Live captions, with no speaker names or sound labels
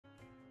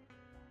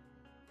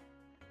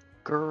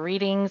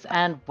Greetings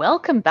and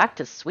welcome back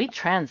to Sweet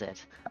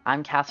Transit.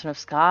 I'm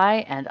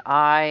KatherineOfSky and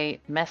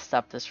I messed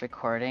up this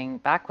recording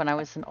back when I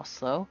was in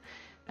Oslo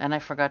and I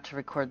forgot to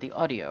record the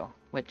audio,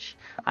 which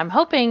I'm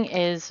hoping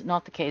is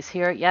not the case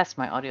here. Yes,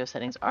 my audio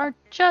settings are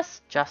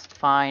just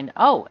fine.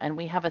 Oh, and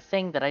we have a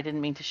thing that I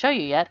didn't mean to show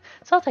you yet,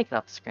 so I'll take it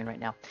off the screen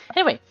right now.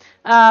 Anyway,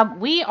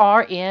 we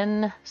are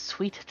in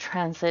Sweet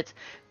Transit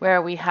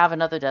where we have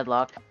another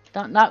deadlock.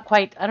 Not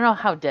quite, I don't know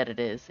how dead it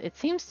is. It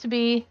seems to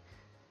be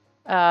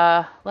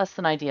less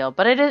than ideal,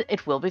 but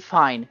it will be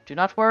fine. Do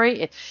not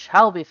worry, it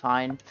shall be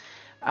fine.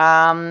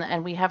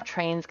 And we have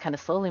trains kind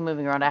of slowly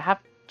moving around. I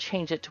have to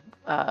change it to,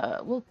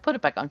 we'll put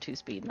it back on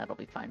 2-speed and that'll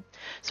be fine.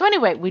 So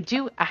anyway, we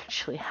do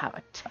actually have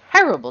a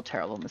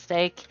terrible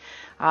mistake.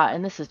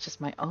 And this is just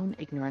my own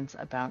ignorance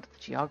about the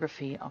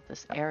geography of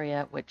this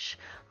area, which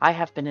I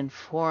have been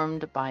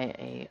informed by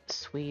a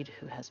Swede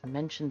who has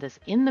mentioned this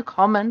in the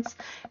comments.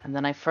 And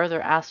then I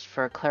further asked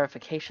for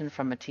clarification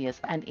from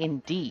Matthias, and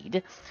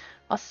indeed,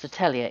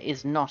 Södertälje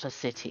is not a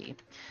city.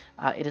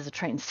 It is a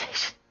train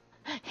station.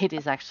 It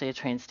is actually a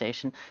train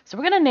station. So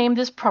we're going to name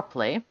this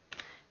properly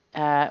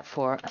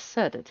for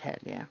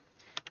Södertälje.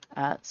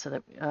 So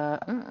that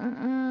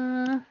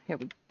here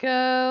we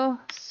go.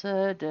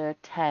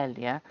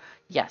 Södertälje.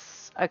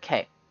 Yes.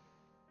 Okay.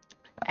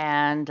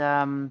 And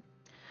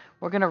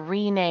we're going to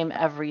rename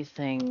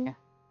everything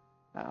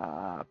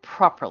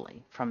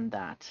properly from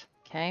that.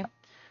 Okay.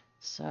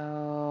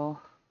 So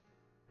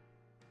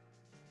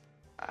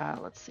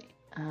let's see.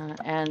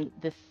 And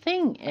the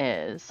thing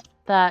is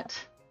that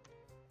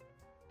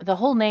the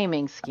whole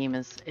naming scheme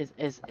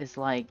is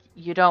like,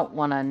 you don't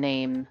want to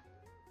name.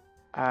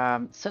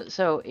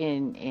 So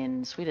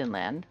in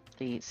Swedenland,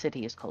 the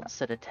city is called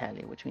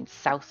Södertälje, which means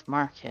South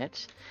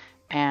Market,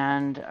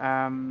 and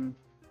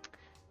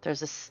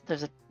there's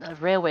a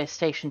railway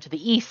station to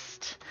the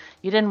east.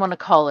 You didn't want to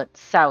call it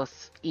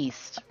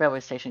Southeast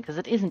Railway Station because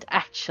it isn't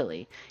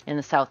actually in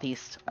the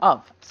southeast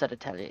of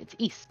Södertälje. It's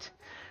east.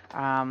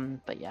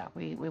 But yeah,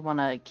 we want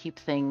to keep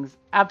things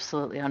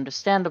absolutely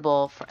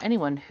understandable for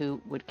anyone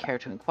who would care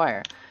to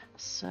inquire.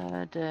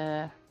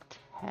 Södertälje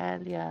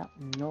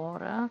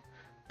Norra.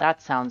 That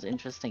sounds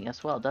interesting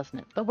as well, doesn't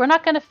it? But we're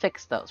not going to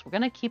fix those. We're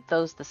going to keep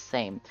those the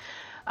same.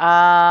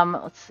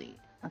 Let's see.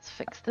 Let's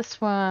fix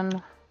this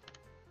one.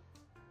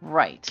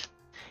 Right.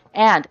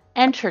 And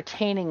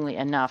entertainingly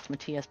enough,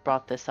 Matthias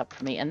brought this up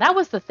for me. And that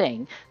was the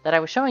thing that I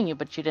was showing you,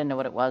 but you didn't know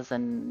what it was.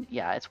 And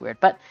yeah, it's weird.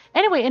 But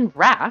anyway, in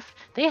Raft,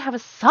 they have a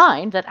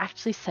sign that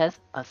actually says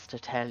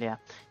Södertälje.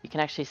 You can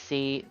actually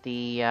see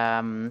the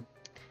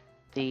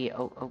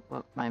oh,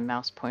 my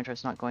mouse pointer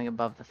is not going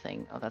above the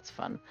thing. Oh, that's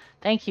fun.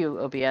 Thank you,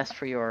 OBS,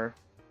 for your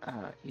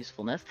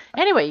usefulness.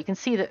 Anyway, you can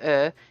see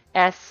the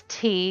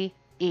S-T-E-R.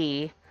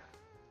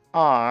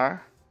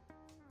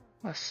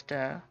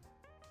 Öster.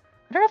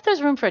 I don't know if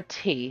there's room for a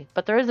T,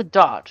 but there is a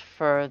dot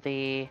for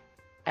the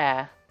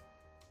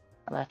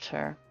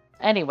letter.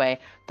 Anyway,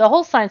 the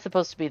whole sign's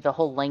supposed to be the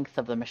whole length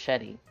of the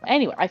machete.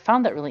 Anyway, I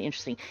found that really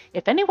interesting.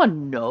 If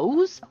anyone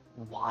knows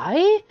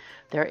why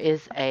there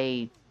is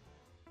a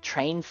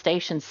train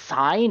station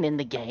sign in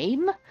the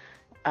game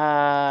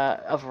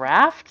of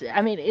Raft,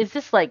 I mean, is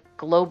this like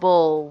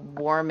global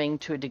warming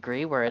to a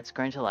degree where it's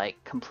going to like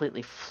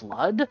completely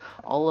flood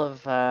all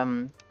of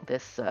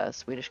this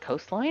Swedish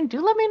coastline?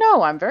 Do let me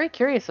know. I'm very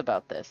curious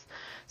about this.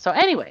 So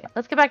anyway,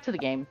 let's get back to the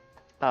game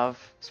of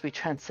Sweet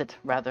Transit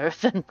rather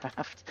than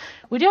Raft.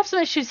 We do have some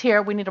issues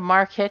here. We need a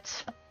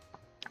market.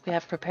 We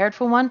have prepared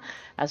for one.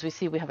 As we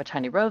see, we have a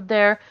tiny road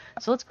there.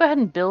 So let's go ahead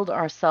and build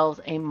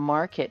ourselves a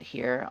market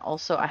here.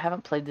 Also, I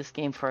haven't played this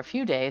game for a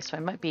few days, so I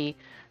might be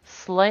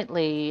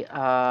slightly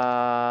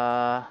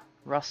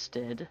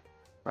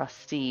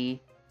rusty.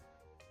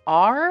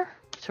 R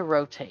to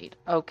rotate.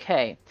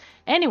 Okay.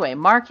 Anyway,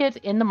 market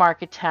in the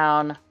market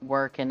town,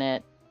 working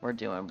it. We're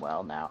doing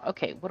well now.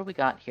 Okay, what do we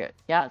got here?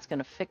 Yeah, it's going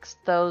to fix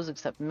those,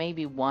 except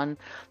maybe one.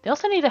 They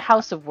also need a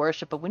house of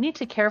worship, but we need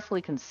to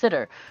carefully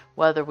consider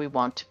whether we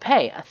want to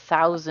pay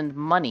 1,000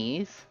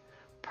 monies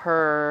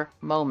per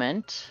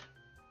moment.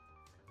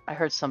 I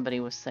heard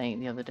somebody was saying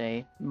the other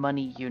day,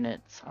 money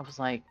units. I was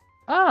like,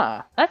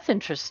 ah, that's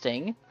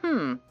interesting.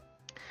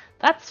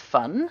 That's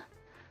fun.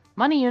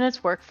 Money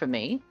units work for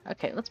me.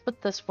 Okay, let's put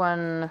this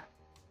one,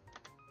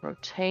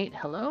 rotate.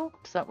 Hello?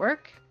 Does that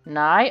work?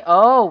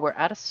 Oh, we're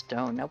out of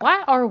stone. Now,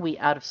 why are we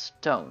out of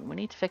stone? We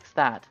need to fix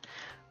that.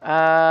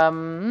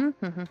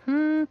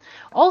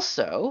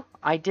 Also,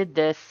 I did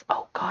this.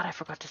 Oh, God, I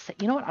forgot to say.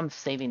 You know what? I'm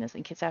saving this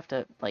in case I have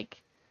to, like,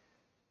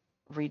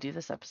 redo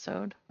this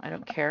episode. I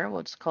don't care.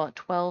 We'll just call it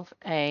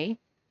 12A.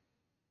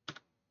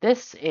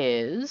 This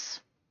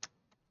is...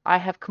 I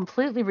have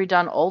completely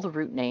redone all the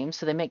route names,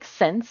 so they make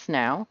sense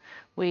now.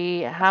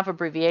 We have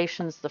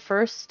abbreviations. The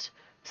first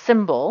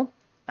symbol...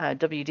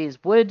 WD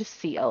is wood,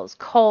 CL is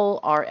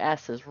coal,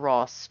 RS is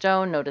raw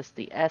stone. Notice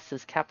the S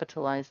is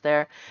capitalized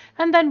there.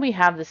 And then we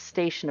have the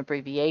station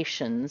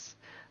abbreviations,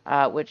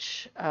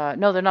 which,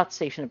 no, they're not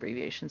station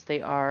abbreviations.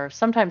 They are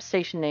sometimes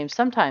station names,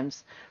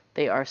 sometimes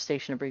they are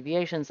station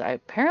abbreviations. I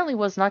apparently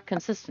was not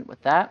consistent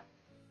with that.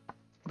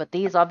 But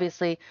these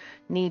obviously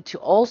need to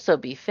also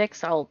be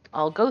fixed.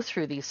 I'll go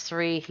through these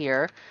three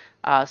here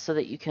so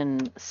that you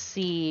can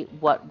see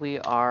what we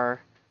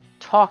are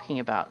talking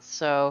about.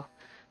 So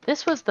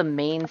this was the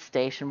main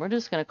station. We're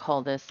just going to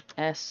call this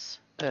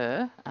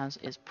SÖ, as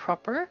is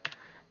proper.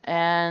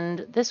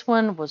 And this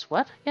one was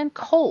what? Again,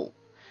 coal.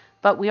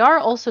 But we are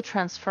also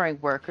transferring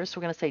workers. So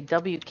we're going to say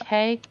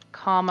WK,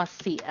 comma,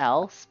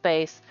 CL,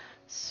 space,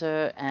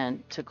 SÖ,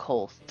 and to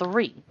coal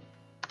 3.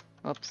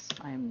 Oops,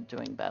 I'm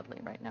doing badly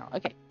right now.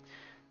 Okay.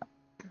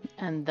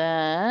 And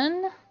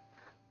then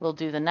we'll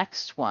do the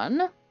next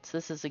one. So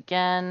this is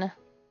again,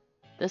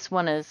 this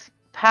one is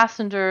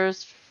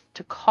passengers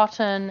to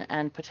cotton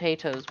and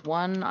potatoes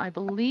 1, I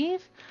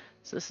believe.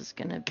 So this is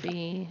going to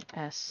be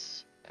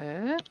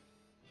SÖ.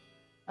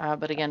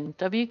 But again,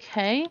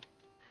 WK.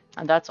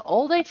 And that's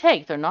all they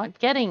take. They're not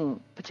getting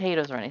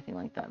potatoes or anything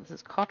like that. This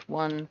is cot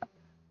 1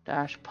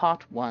 dash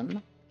pot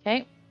 1.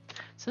 Okay.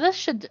 So this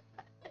should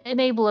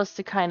enable us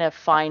to kind of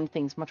find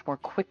things much more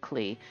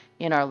quickly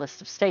in our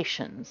list of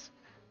stations.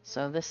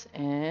 So this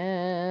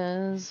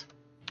is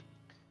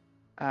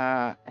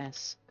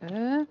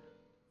SÖ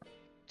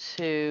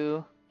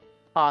to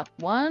pot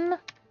 1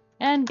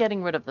 and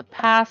getting rid of the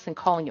pass and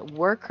calling it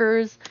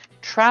workers.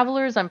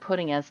 Travelers I'm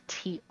putting as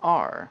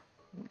TR.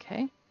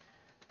 Okay.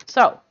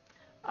 So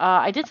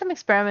I did some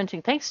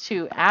experimenting thanks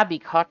to Abby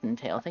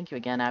Cottontail. Thank you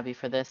again, Abby,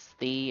 for this.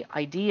 The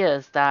idea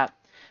is that,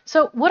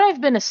 so what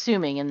I've been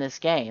assuming in this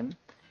game,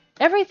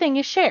 everything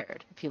is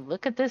shared. If you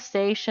look at this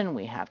station,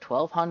 we have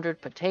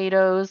 1,200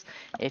 potatoes.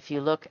 If you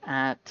look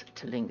at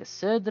Tullinge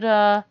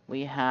Södra,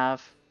 we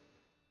have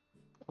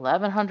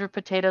 1,100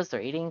 potatoes.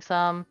 They're eating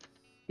some.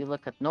 If you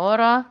look at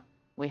Norra,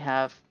 we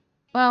have,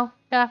 well,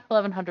 yeah,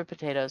 1,100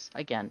 potatoes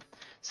again.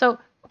 So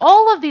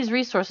all of these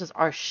resources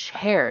are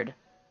shared,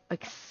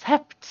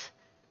 except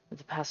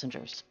the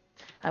passengers.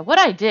 And what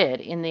I did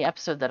in the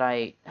episode that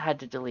I had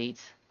to delete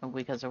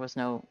because there was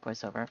no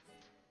voiceover,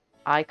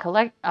 I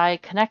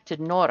connected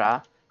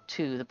Nora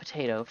to the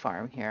potato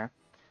farm here,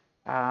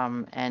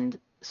 and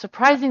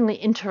surprisingly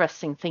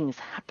interesting things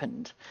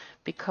happened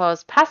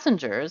because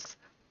passengers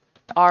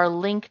are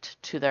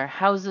linked to their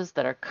houses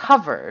that are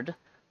covered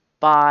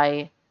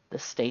by the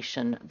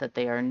station that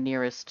they are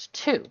nearest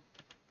to.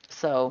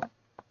 So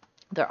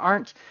there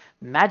aren't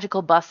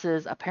magical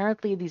buses.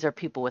 Apparently, these are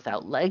people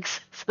without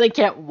legs, so they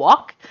can't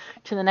walk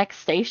to the next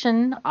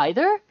station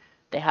either.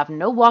 They have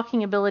no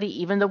walking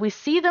ability, even though we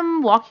see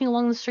them walking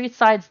along the street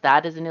sides.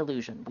 That is an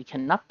illusion. We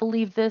cannot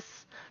believe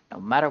this, no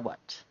matter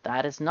what.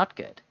 That is not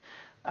good.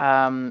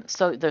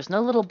 So there's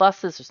no little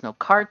buses, there's no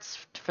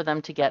carts for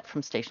them to get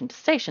from station to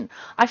station.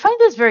 I find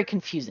this very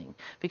confusing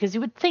because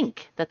you would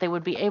think that they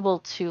would be able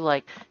to,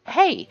 like,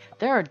 hey,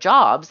 there are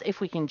jobs if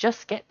we can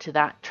just get to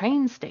that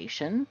train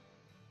station.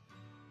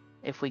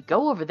 If we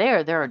go over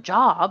there, there are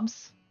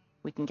jobs.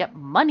 We can get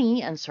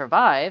money and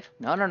survive.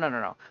 No, no, no, no,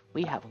 no.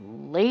 We have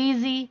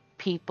lazy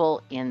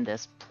people in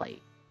this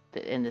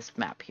in this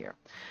map here.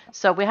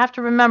 So we have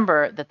to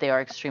remember that they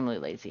are extremely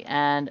lazy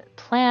and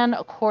plan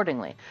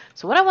accordingly.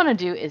 So what I want to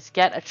do is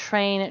get a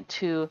train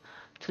to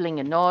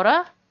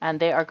Tullingenora, and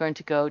they are going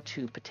to go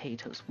to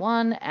Potatoes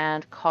 1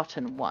 and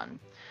Cotton 1.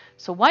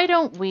 So why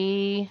don't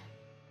we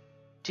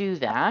do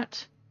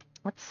that?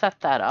 Let's set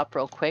that up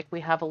real quick.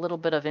 We have a little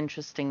bit of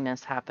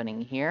interestingness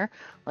happening here.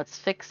 Let's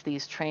fix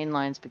these train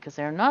lines because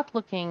they're not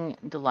looking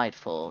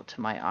delightful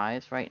to my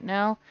eyes right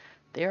now.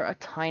 They're a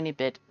tiny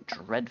bit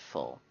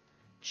dreadful.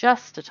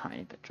 Just a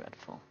tiny bit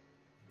dreadful.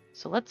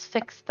 So let's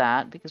fix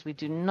that because we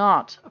do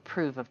not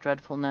approve of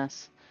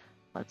dreadfulness.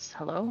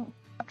 Hello,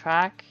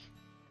 track.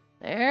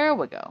 There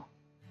we go.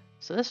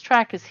 So this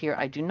track is here.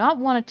 I do not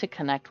want it to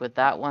connect with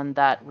that one.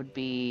 That would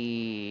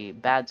be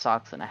bad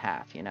socks and a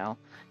half, you know.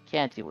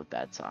 Can't deal with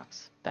bad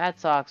socks. Bad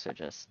socks are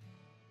just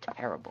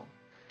terrible.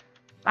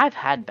 I've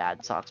had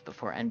bad socks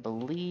before, and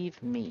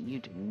believe me, you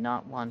do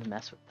not want to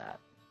mess with that.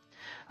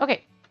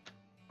 Okay.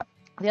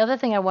 The other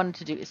thing I wanted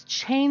to do is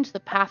change the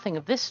pathing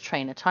of this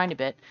train a tiny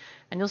bit,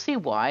 and you'll see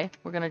why.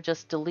 We're going to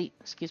just delete,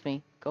 excuse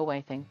me, go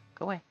away thing.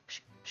 Go away.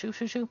 Shoo,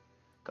 shoo, shoo.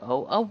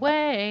 Go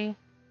away.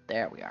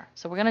 There we are.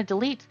 So we're going to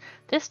delete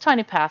this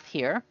tiny path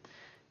here,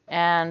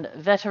 and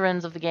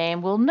veterans of the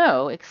game will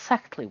know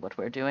exactly what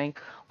we're doing.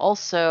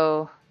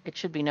 Also, it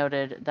should be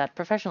noted that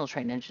professional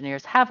train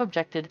engineers have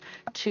objected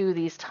to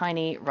these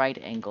tiny right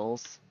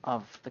angles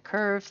of the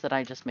curves that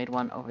I just made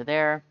one over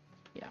there.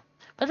 Yeah,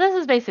 but this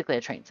is basically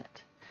a train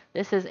set.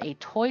 This is a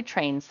toy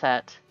train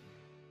set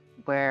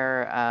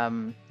where,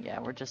 yeah,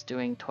 we're just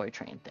doing toy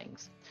train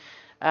things.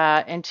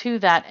 And to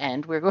that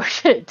end, we're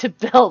going to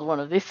build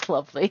one of these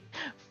lovely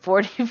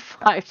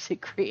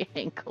 45-degree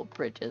angle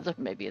bridges, or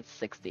maybe it's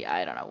 60,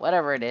 I don't know,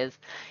 whatever it is.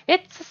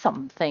 It's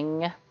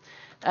something.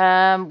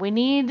 We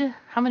need,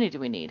 how many do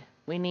we need?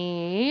 We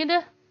need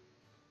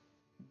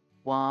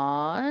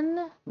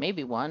one,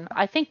 maybe one.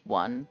 I think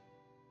one.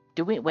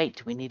 Do we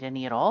need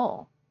any at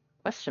all?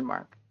 Question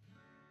mark.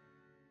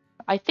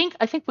 I think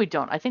we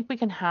don't. I think we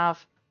can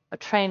have a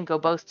train go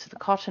both to the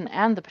cotton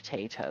and the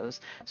potatoes,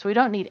 so we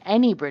don't need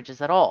any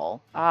bridges at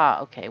all.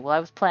 Ah, okay, well I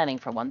was planning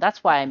for one.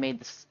 That's why I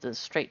made the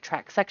straight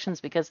track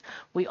sections, because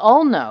we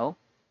all know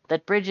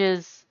that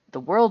bridges the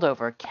world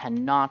over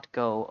cannot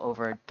go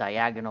over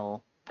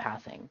diagonal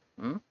pathing.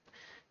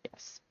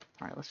 Yes.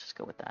 All right, let's just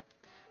go with that.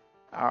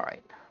 All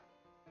right.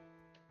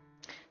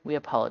 We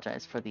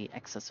apologize for the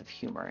excess of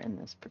humor in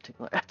this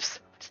particular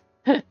episode.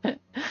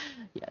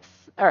 Yes.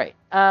 All right.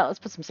 Let's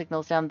put some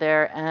signals down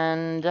there.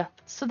 And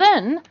so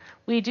then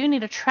we do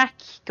need a track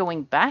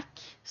going back.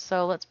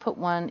 So let's put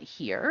one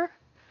here.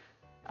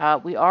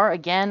 We are,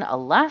 again,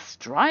 alas,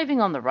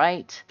 driving on the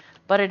right,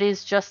 but it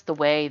is just the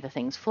way the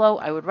things flow.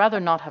 I would rather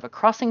not have a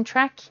crossing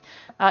track.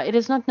 It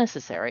is not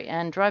necessary,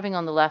 and driving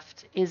on the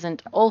left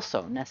isn't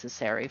also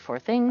necessary for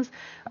things.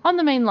 On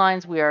the main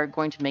lines, we are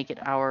going to make it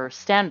our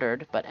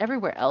standard, but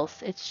everywhere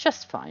else, it's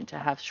just fine to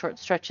have short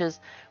stretches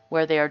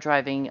where they are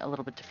driving a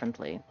little bit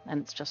differently,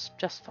 and it's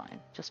just fine,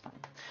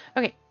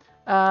 Okay,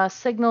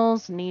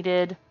 signals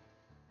needed.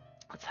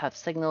 Let's have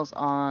signals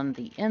on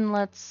the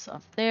inlets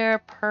up there.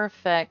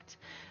 Perfect.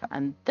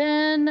 And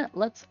then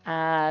let's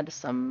add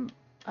some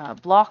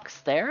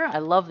blocks there. I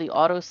love the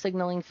auto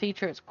signaling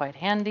feature. It's quite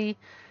handy.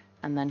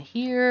 And then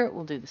here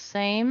we'll do the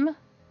same.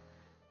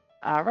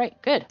 All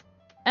right, good.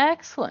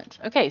 Excellent.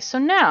 Okay, so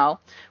now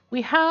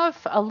we have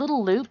a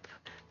little loop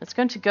that's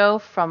going to go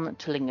from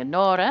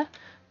Tullingenore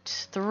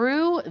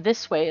through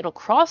this way. It'll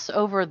cross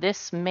over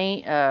this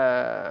main,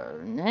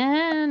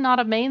 not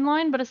a main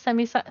line, but a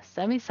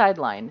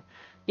semi-sideline.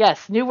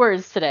 Yes, new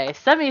words today.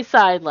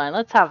 Semi-sideline.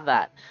 Let's have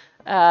that.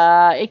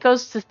 It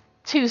goes to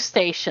 2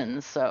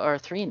 stations, or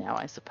 3 now,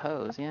 I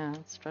suppose. Yeah,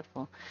 it's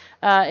dreadful.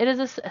 It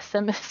is a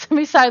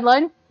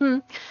semi-sideline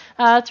through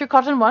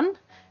Cotton 1,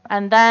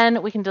 and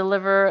then we can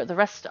deliver the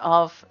rest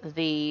of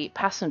the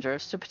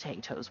passengers to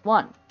Potatoes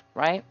 1,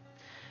 right?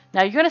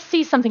 Now, you're going to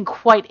see something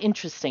quite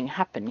interesting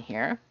happen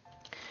here.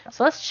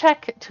 So let's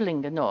check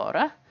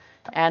Tullingenore,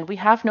 and we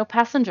have no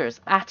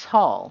passengers at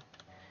all.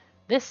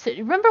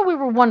 Remember, we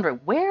were wondering,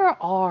 where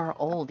are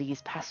all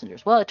these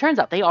passengers? Well, it turns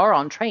out they are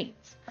on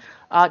trains.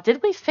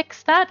 Did we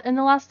fix that in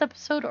the last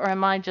episode, or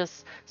am I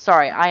just...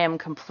 Sorry, I am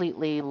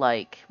completely,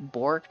 like,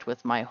 borked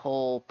with my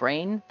whole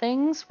brain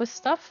things with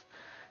stuff.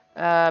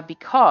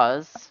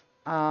 Because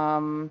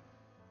I've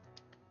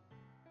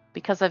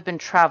been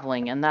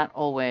traveling, and that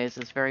always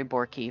is very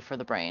borky for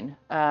the brain.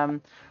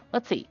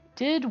 Let's see.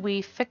 Did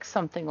we fix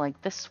something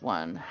like this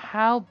one?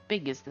 How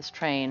big is this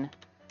train?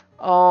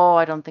 Oh,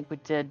 I don't think we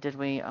did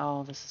we?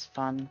 Oh, this is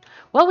fun.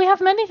 Well, we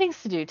have many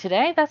things to do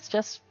today. That's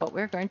just what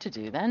we're going to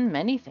do then.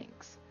 Many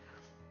things.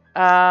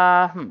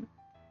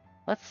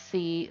 Let's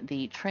see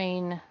the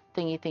train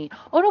thingy.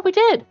 Oh, no, we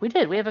did.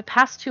 We have a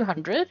past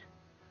 200.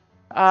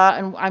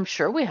 And I'm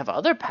sure we have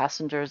other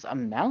passengers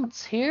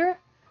amounts here.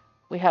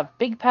 We have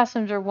big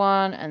passenger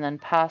 1, and then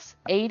past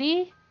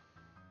 80,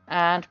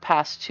 and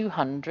past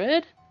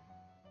 200.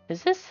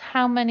 Is this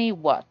how many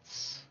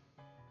watts?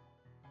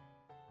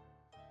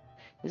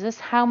 Is this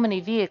how many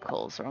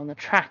vehicles are on the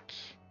track?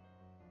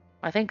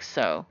 I think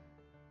so.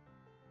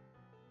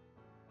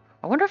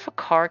 I wonder if a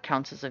car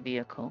counts as a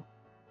vehicle.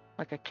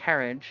 Like a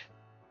carriage.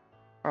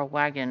 Or a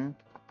wagon.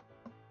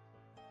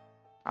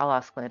 I'll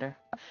ask later.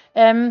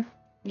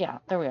 Yeah,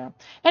 there we are.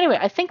 Anyway,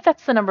 I think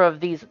that's the number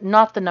of these,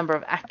 not the number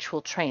of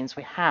actual trains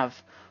we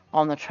have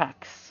on the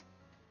tracks.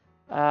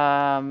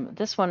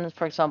 This one,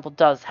 for example,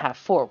 does have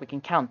 4. We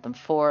can count them.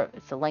 4.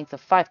 It's a length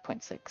of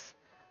 5.6.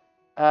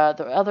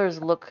 The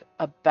others look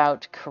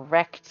about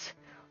correct.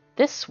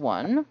 This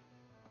one,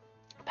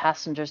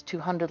 passengers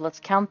 200. Let's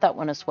count that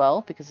one as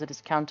well, because it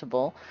is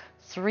countable.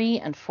 3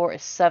 and 4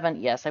 is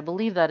 7. Yes, I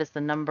believe that is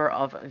the number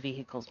of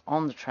vehicles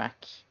on the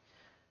track.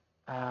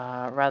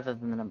 Rather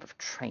than the number of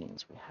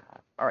trains we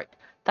have. All right,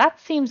 that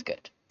seems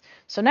good.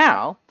 So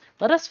now,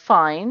 let us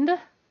find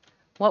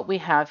what we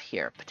have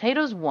here.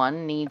 Potatoes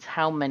 1 needs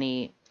how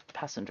many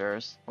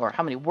passengers, or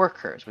how many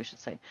workers, we should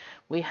say.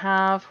 We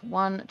have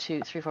 1,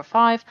 2, 3, 4,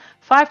 5.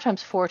 5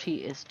 times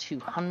 40 is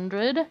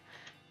 200.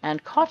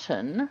 And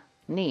cotton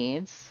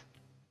needs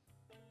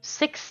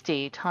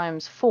 60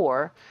 times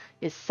 4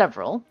 is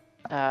several,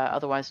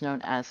 otherwise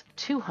known as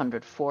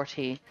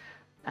 240.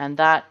 And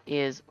that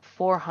is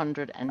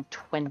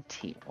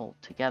 420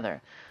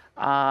 altogether.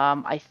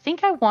 I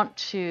think I want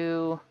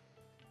to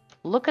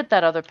look at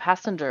that other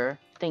passenger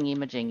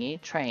thingy-majingy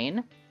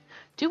train.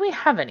 Do we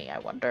have any, I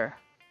wonder?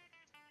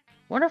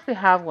 Wonder if we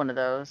have one of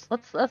those.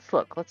 Let's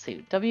look. Let's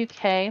see.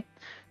 WK.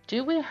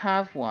 Do we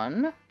have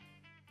one?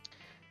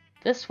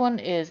 This one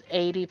is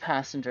 80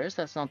 passengers.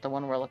 That's not the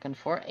one we're looking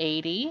for.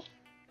 80.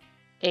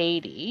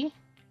 80.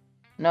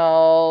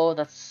 No,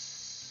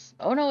 that's...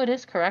 Oh, no, it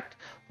is correct.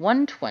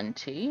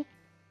 120.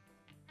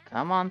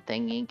 Come on,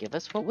 thingy. Give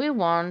us what we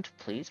want.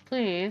 Please,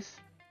 please.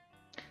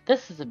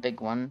 This is a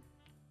big one.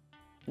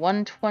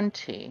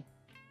 120.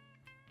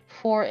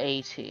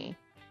 480.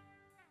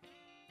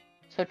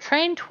 So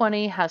train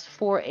 20 has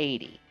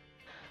 480.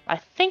 I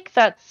think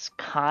that's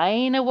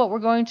kind of what we're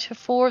going to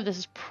for. This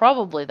is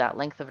probably that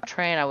length of a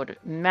train, I would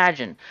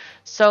imagine.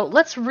 So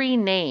let's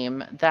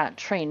rename that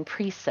train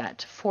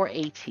preset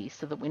 480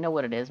 so that we know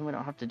what it is and we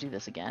don't have to do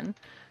this again.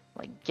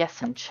 Like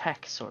guess and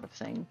check sort of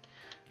thing.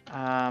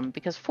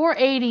 Because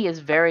 480 is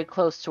very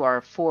close to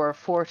our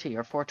 440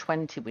 or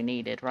 420 we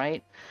needed,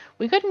 right?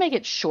 We could make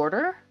it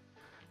shorter,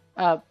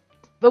 but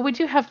we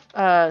do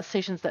have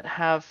stations that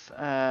have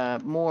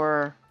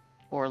more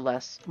or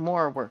less,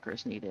 more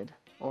workers needed,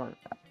 or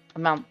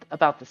amount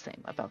about the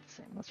same,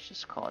 Let's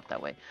just call it that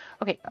way.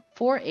 Okay,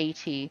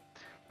 480.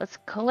 Let's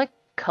click.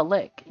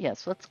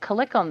 Yes, let's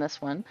click on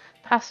this one.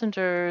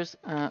 Passengers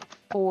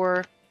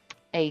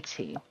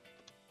 480.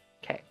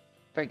 Okay,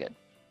 very good.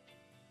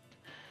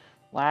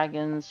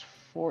 Wagons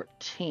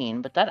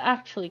 14, but that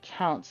actually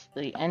counts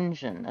the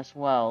engine as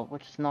well,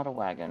 which is not a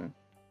wagon.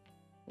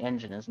 The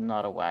engine is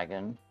not a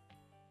wagon.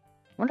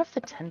 I wonder if the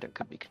tender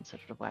could be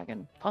considered a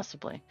wagon.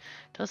 Possibly.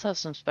 It does have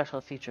some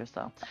special features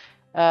though.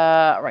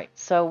 Right,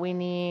 so we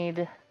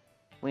need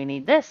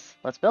this.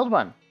 Let's build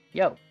one.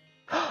 Yo.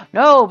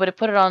 No, but it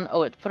put it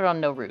on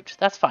no route.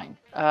 That's fine,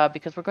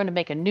 because we're going to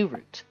make a new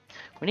route.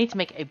 We need to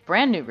make a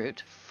brand new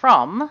route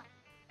from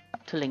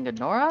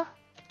Telinga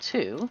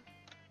to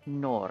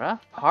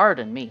Nora.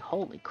 Pardon me.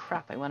 Holy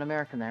crap, I went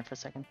American there for a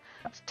second.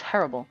 That's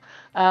terrible.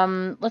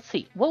 Let's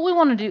see. What we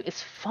want to do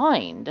is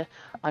find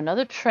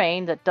another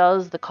train that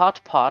does the cot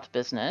pot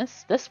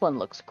business. This one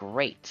looks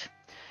great.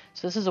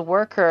 So this is a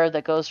worker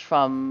that goes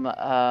from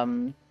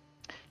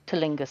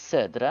Telinga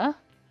Södra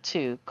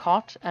to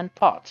cot and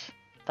pot.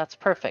 That's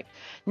perfect.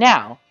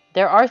 Now,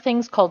 there are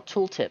things called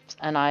tooltips,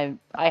 and I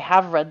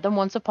have read them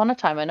once upon a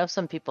time. I know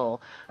some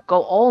people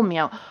go, oh,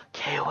 meow,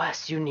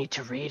 KOS, you need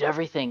to read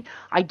everything.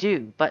 I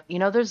do, but you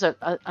know, there's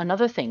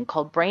another thing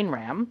called brain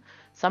RAM.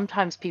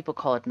 Sometimes people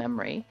call it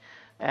memory,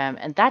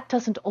 and that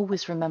doesn't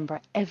always remember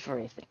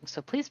everything.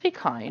 So please be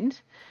kind.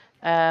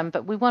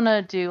 But we want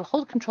to do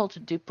hold control to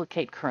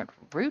duplicate current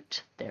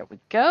route. There we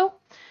go.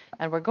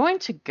 And we're going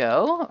to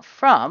go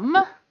from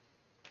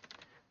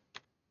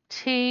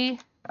TLN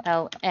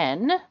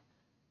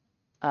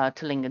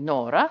Telinga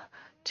Nora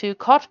to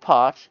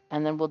Kotpot,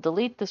 and then we'll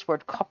delete this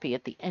word copy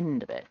at the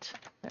end of it.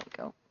 There we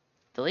go.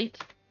 Delete.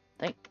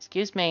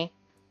 Excuse me.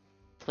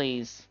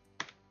 Please.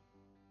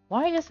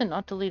 Why is it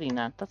not deleting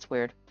that? That's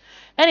weird.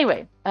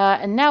 Anyway,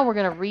 and now we're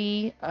going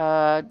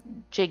to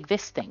jig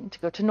this thing to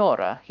go to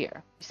Nora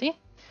here. You see?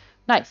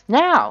 Nice.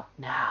 Now,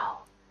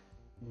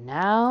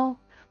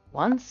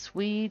 once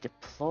we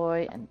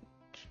deploy and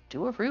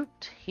do a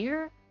route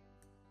here,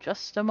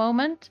 just a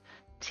moment,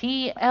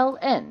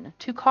 TLN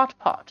to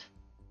Kotpot.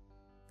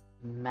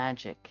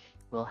 Magic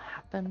will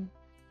happen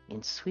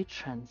in sweet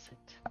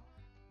transit.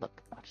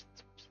 Look, watch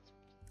this.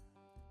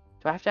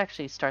 Do I have to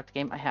actually start the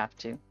game? I have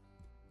to.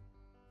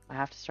 I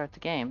have to start the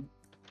game.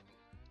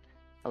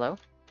 Hello?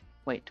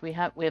 Wait, we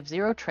have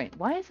 0 train.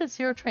 Why is it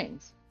 0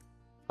 trains?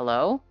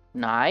 Hello?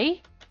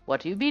 Nai?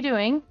 What do you be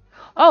doing?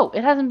 Oh,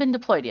 it hasn't been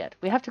deployed yet.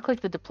 We have to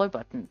click the deploy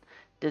button.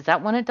 Is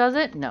that when it does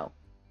it? No.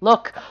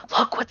 Look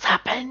what's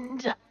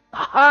happened.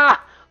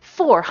 Aha!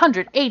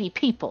 480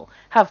 people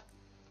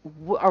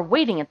are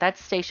waiting at that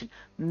station.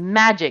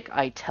 Magic,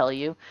 I tell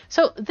you.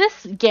 So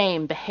this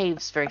game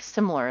behaves very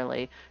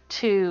similarly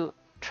to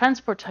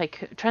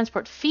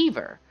Transport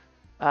Fever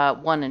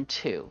 1 and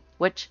 2,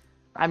 which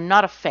I'm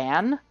not a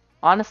fan.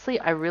 Honestly,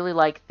 I really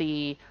like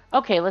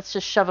okay, let's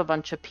just shove a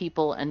bunch of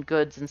people and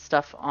goods and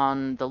stuff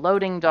on the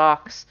loading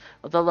docks,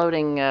 the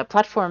loading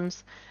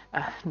platforms.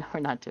 No,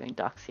 we're not doing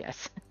docks,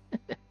 yes.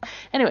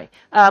 Anyway,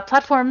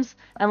 platforms,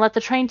 and let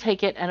the train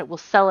take it, and it will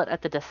sell it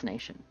at the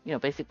destination. You know,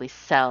 basically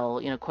sell,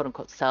 quote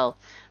unquote sell.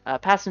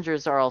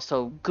 Passengers are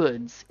also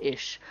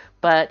goods-ish.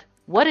 But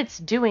what it's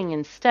doing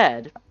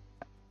instead,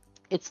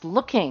 it's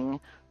looking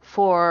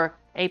for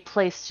a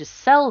place to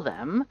sell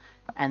them,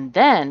 and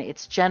then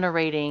it's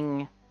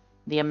generating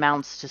the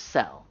amounts to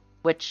sell,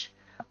 which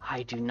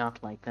I do not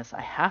like this.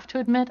 I have to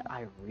admit,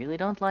 I really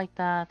don't like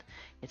that.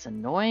 It's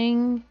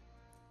annoying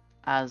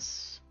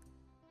as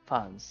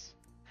fuzz.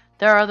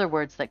 There are other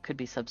words that could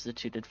be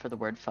substituted for the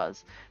word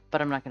fuzz,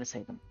 but I'm not going to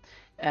say them.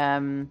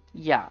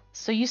 Yeah,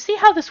 so you see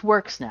how this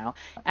works now,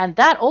 and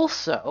that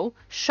also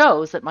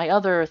shows that my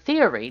other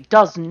theory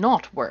does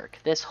not work.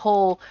 This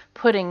whole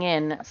putting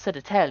in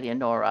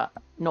SÖDERTÄLJE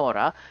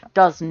Nora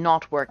does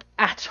not work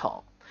at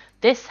all.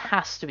 This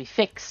has to be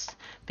fixed,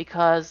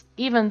 because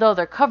even though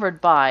they're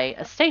covered by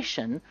a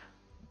station,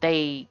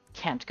 they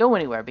can't go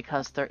anywhere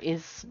because there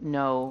is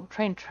no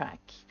train track.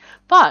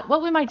 But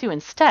what we might do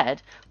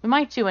instead, we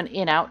might do an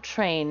in-out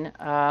train.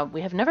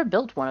 We have never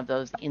built one of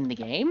those in the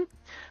game,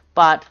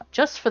 but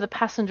just for the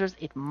passengers,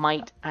 it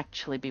might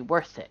actually be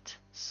worth it.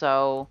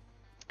 So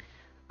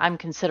I'm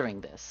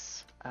considering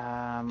this.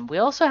 We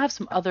also have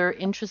some other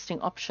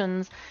interesting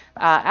options.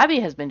 Abby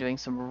has been doing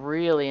some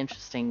really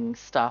interesting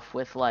stuff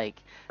with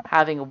like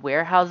having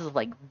warehouses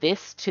like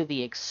this to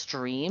the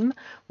extreme,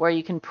 where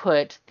you can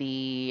put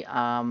the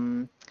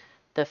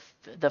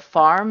the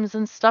farms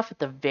and stuff at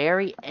the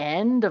very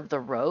end of the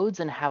roads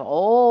and have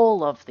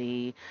all of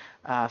the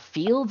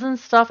fields and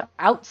stuff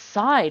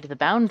outside the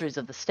boundaries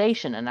of the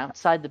station and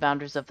outside the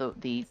boundaries of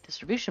the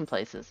distribution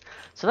places.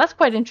 So that's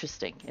quite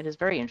interesting. It is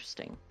very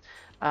interesting.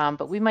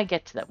 But we might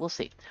get to that. We'll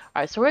see.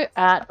 All right, so we're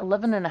at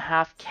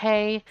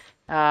 11.5K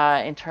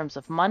in terms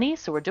of money.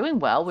 So we're doing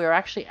well. We're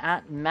actually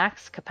at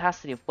max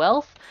capacity of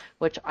wealth,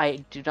 which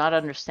I do not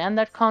understand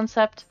that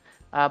concept,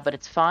 but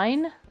it's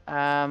fine.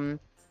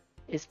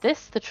 Is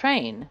this the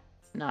train?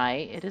 No,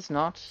 it is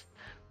not.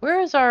 Where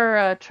is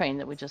our train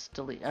that we just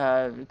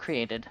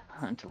created?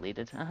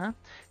 Deleted.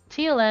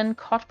 TLN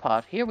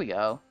Cotpot. Here we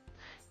go.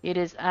 It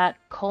is at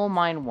Coal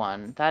Mine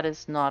 1. That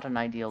is not an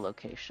ideal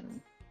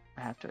location,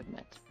 I have to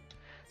admit.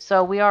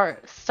 So we are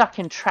stuck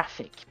in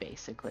traffic,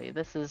 basically.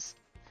 This is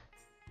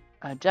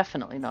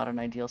definitely not an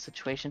ideal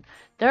situation.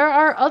 There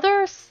are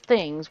other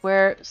things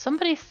where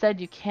somebody said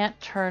you can't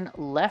turn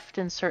left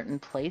in certain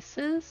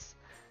places.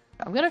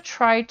 I'm going to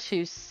try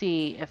to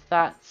see if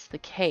that's the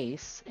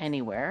case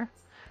anywhere.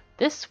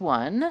 This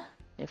one,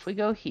 if we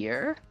go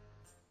here,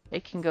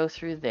 it can go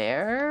through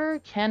there.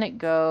 Can it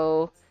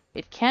go?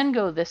 It can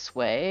go this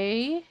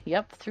way.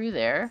 Yep, through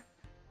there.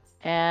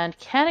 And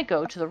can it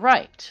go to the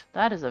right?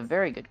 That is a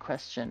very good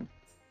question.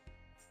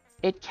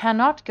 It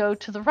cannot go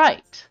to the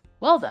right.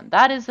 Well then,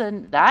 that is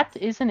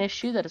an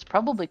issue that is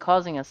probably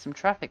causing us some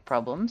traffic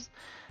problems.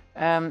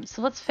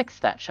 So let's fix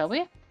that, shall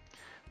we?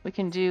 We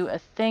can do a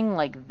thing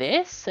like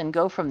this and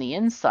go from the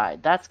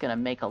inside. That's going to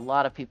make a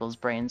lot of people's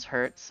brains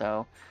hurt.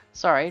 So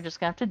sorry, just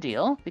going to have to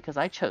deal because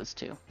I chose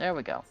to. There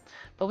we go.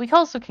 But we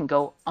also can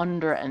go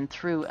under and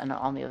through and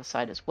on the other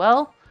side as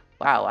well.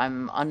 Wow,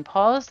 I'm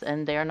unpaused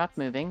and they are not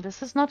moving.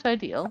 This is not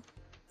ideal.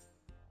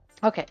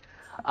 Okay.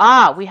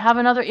 We have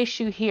another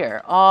issue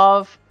here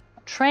of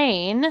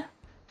train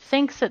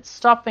thinks it's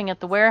stopping at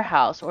the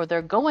warehouse, or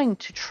they're going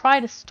to try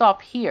to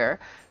stop here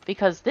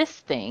because this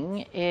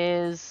thing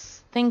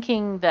is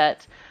thinking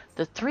that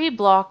the 3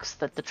 blocks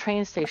that the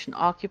train station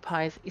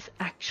occupies is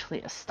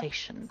actually a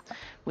station.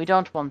 We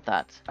don't want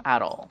that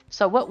at all.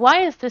 So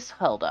why is this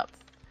held up?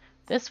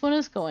 This one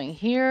is going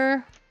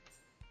here.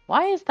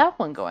 Why is that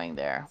one going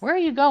there? Where are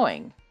you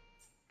going?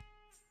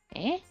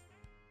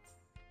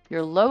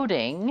 You're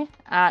loading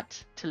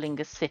at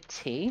Tulinga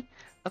City.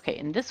 Okay,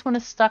 and this one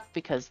is stuck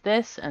because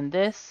this and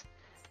this.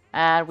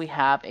 And we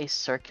have a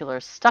circular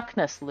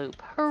stuckness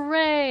loop.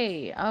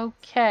 Hooray!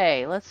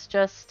 Okay, let's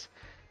just...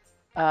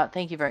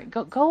 thank you very...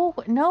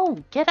 No,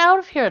 get out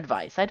of here,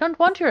 advice. I don't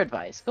want your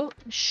advice. Go,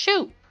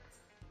 shoot!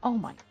 Oh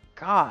my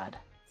god.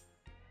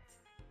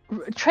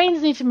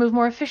 Trains need to move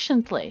more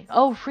efficiently.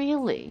 Oh,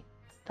 really?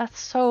 That's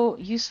so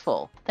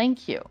useful.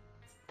 Thank you.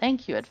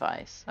 Thank you,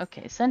 advice.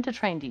 Okay, send to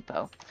train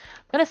depot.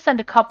 I'm going to send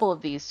a couple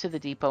of these to the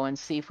depot and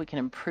see if we can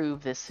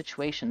improve this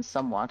situation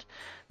somewhat,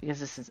 because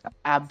this is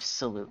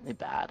absolutely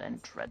bad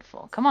and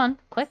dreadful. Come on,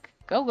 click.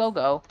 Go, go,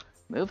 go.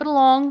 Move it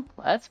along.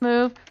 Let's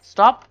move.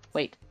 Stop.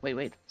 Wait.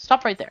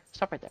 Stop right there.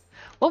 Stop right there.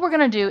 What we're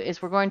going to do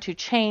is we're going to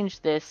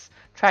change this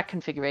track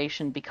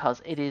configuration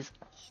because it is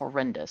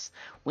horrendous.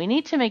 We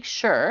need to make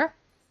sure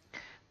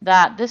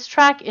that this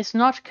track is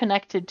not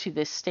connected to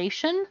this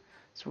station.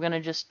 So we're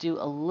going to just do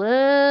a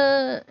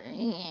little...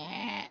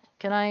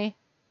 Can I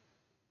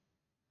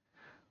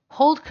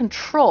hold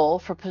control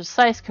for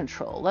precise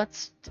control?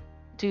 Let's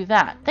do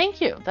that.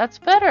 Thank you. That's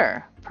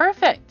better.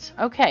 Perfect.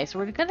 Okay, so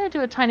we're going to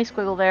do a tiny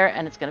squiggle there,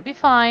 and it's going to be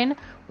fine.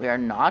 We are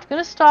not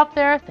going to stop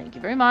there. Thank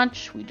you very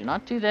much. We do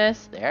not do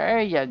this. There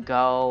you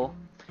go.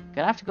 Going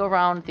to have to go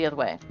around the other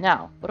way.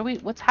 Now,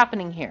 what's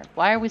happening here?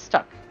 Why are we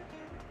stuck?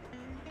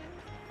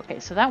 Okay,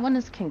 so that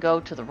one can go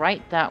to the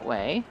right that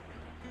way.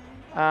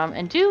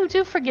 And do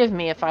forgive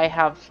me if I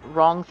have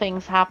wrong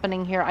things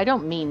happening here. I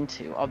don't mean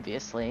to,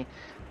 obviously.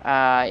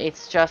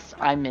 It's just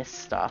I miss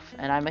stuff,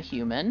 and I'm a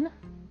human.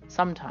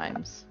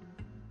 Sometimes.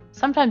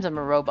 Sometimes I'm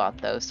a robot,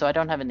 though, so I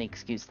don't have any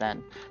excuse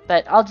then.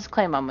 But I'll just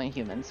claim I'm a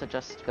human, so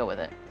just go with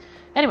it.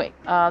 Anyway,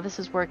 this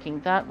is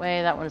working that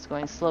way. That one is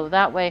going slow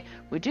that way.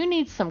 We do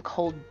need some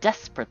coal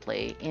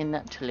desperately in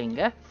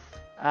Tulinga.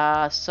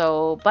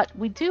 But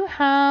we do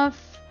have...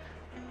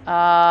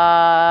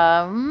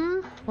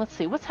 let's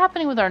see. What's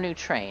happening with our new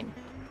train?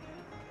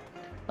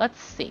 Let's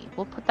see.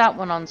 We'll put that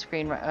one on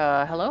screen.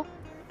 Hello?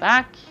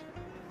 Back.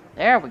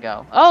 There we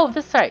go. Oh,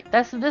 this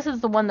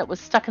is the one that was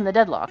stuck in the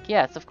deadlock.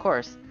 Yes, of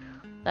course.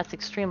 That's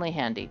extremely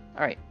handy.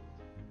 All right.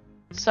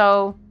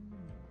 So,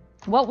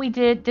 what we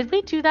did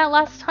we do that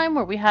last time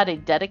where we had a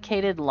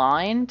dedicated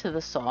line to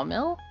the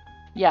sawmill?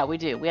 Yeah, we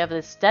do. We have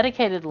this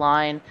dedicated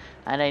line,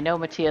 and I know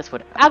Matthias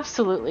would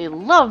absolutely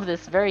love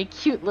this very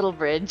cute little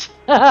bridge.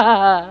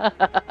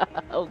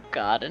 Oh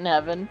God in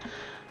heaven.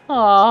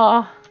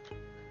 Aww.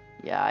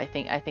 Yeah, I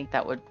think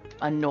that would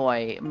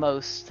annoy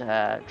most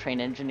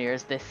train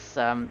engineers, this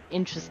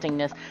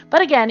interestingness.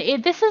 But again,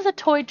 this is a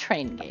toy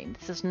train game.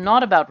 This is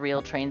not about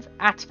real trains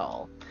at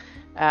all.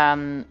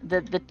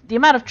 The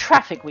amount of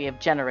traffic we have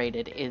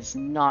generated is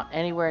not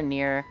anywhere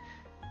near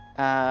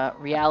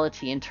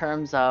reality in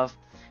terms of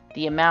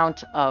the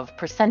amount of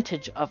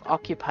percentage of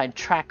occupied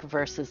track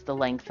versus the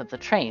length of the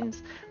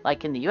trains.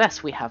 Like in the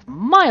US, we have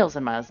miles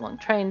and miles long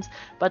trains,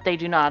 but they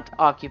do not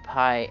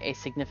occupy a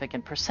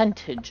significant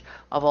percentage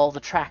of all the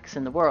tracks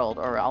in the world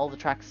or all the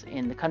tracks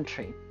in the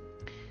country.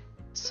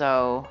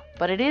 So,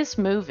 but it is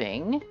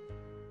moving.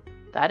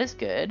 That is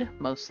good,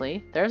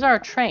 mostly. There's our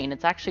train.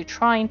 It's actually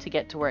trying to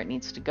get to where it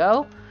needs to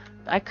go.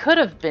 I could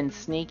have been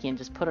sneaky and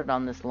just put it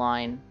on this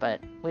line,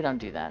 but we don't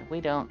do that.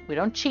 We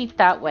don't cheat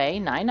that way.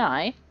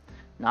 Nye.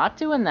 Not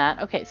doing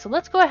that. Okay, so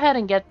let's go ahead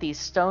and get these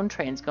stone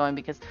trains going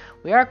because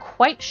we are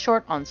quite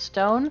short on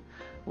stone.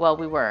 Well,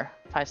 we were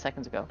 5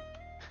 seconds ago.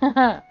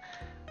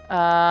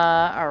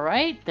 All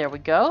right, there we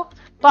go.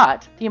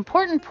 But the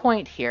important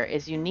point here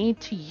is you need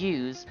to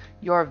use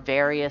your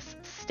various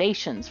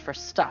stations for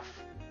stuff,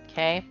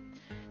 okay?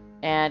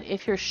 And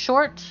if you're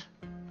short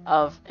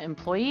of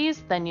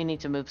employees, then you need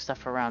to move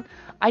stuff around.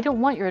 I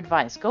don't want your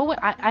advice. Go away.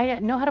 I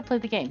know how to play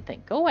the game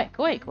thing. Go away.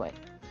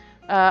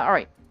 All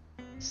right.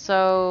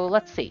 So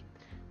let's see.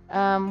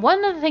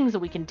 One of the things that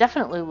we can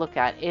definitely look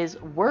at is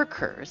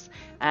workers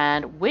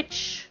and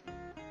which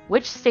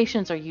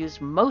stations are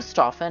used most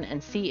often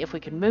and see if we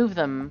can move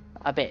them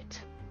a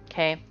bit.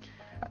 Okay.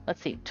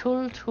 Let's see.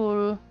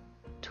 Tool.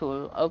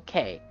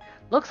 Okay.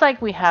 Looks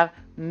like we have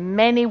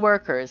many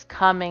workers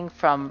coming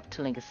from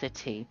Tulinga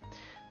City.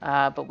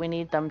 But we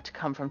need them to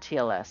come from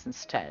TLS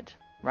instead,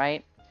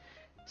 right?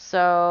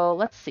 So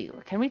let's see.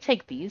 Can we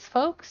take these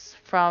folks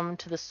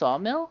to the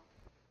sawmill?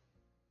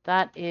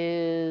 That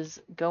is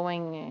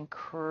going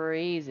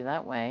crazy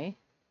that way.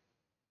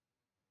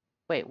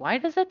 Wait, why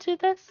does it do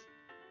this?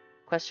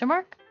 Question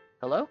mark?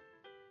 Hello?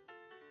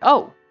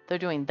 Oh, they're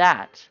doing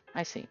that.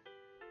 I see.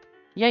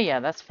 Yeah,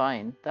 that's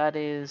fine. That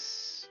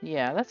is...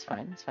 Yeah, that's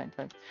fine. That's fine.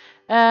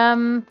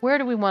 Where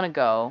do we want to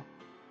go?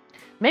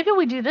 Maybe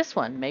we do this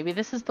one. Maybe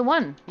this is the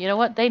one. You know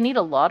what? They need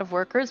a lot of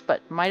workers,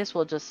 but might as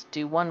well just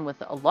do one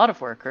with a lot of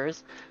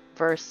workers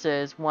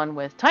versus one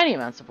with tiny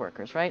amounts of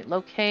workers, right?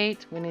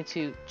 Locate. We need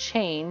to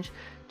change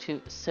to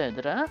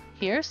Södra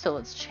here. So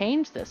let's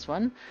change this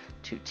one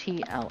to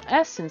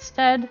TLS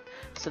instead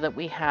so that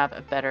we have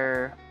a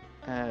better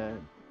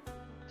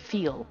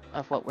feel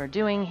of what we're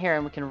doing here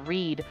and we can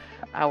read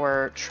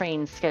our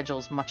train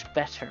schedules much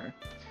better.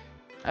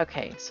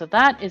 Okay, so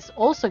that is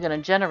also going to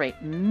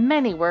generate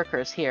many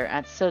workers here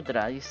at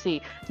Södra. You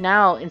see,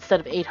 now instead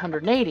of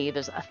 880,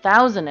 there's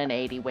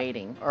 1,080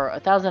 waiting, or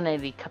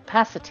 1,080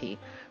 capacity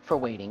for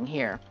waiting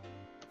here.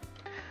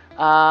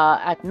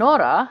 At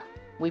Norra,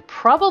 we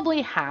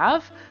probably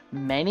have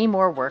many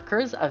more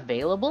workers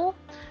available,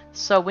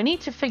 so we need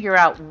to figure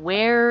out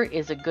where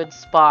is a good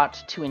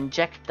spot to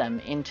inject them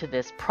into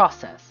this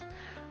process.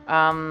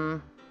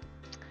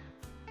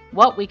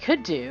 What we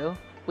could do,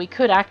 we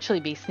could actually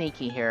be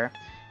sneaky here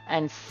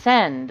and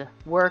send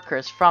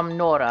workers from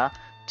Norra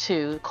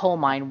to coal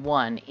mine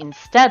 1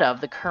 instead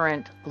of the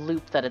current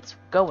loop that it's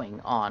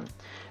going on.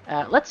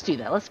 Let's do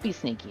that. Let's be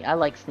sneaky. I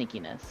like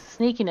sneakiness.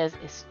 Sneakiness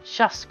is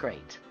just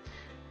great.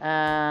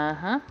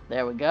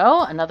 There we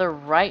go. Another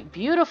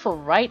beautiful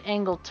right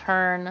angle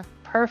turn.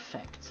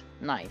 Perfect.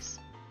 Nice.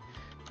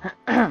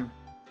 All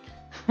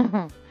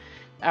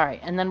right,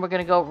 and then we're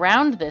going to go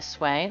around this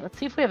way. Let's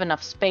see if we have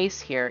enough space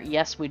here.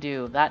 Yes, we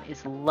do. That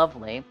is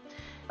lovely.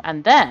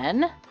 And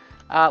then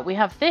we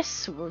have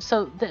this.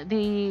 So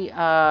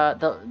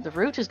the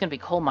route is going to be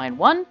coal mine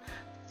 1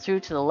 through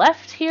to the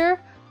left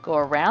here. Go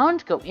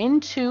around, go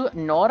into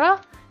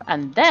Norra,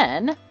 and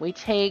then we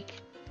take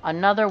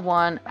another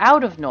one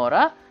out of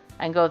Norra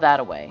and go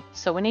that way.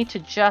 So we need to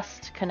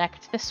just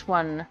connect this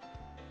one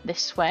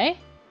this way.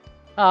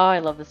 Oh, I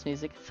love this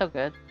music. It's so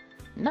good.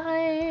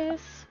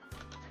 Nice.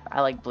 I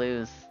like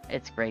blues.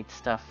 It's great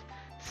stuff.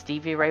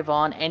 Stevie Ray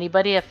Vaughan.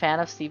 Anybody a fan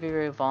of Stevie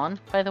Ray Vaughan,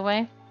 by the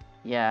way?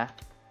 Yeah.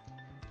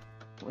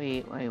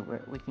 We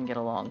can get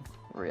along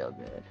real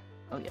good.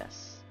 Oh,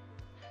 yes.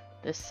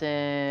 This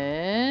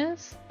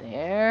is...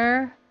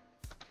 There.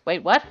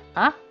 Wait, what?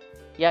 Huh?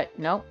 Yeah,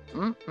 no.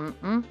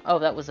 Oh,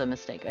 that was a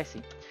mistake. I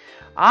see.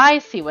 I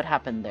see what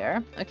happened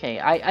there. Okay,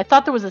 I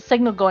thought there was a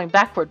signal going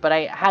backward, but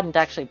I hadn't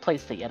actually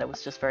placed it yet. It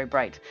was just very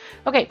bright.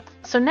 Okay,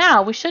 so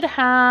now we should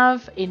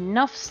have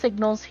enough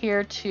signals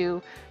here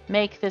to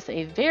make this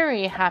a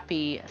very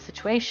happy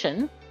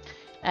situation.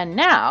 And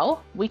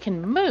now we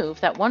can move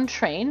that one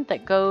train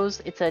that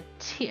goes, it's a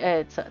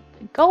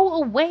go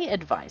away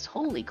advice.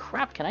 Holy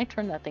crap, can I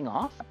turn that thing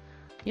off?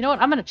 You know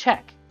what, I'm going to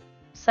check.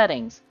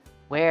 Settings.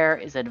 Where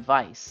is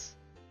advice?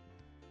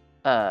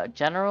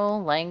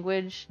 General,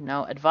 language,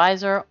 no.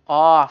 Advisor,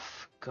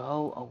 off.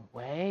 Go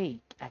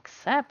away.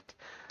 Accept.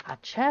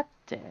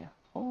 Accepte.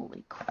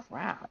 Holy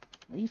crap.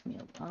 Leave me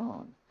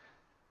alone.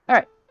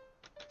 Alright.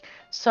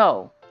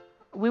 So,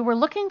 we were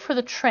looking for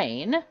the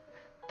train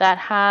that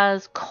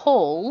has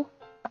coal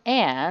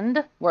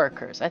and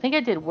workers. I think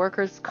I did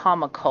workers,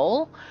 comma,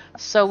 coal.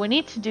 So we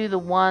need to do the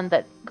one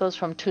that goes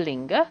from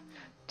Tulinga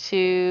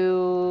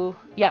to...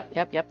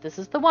 Yep. This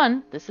is the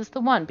one. This is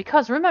the one.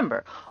 Because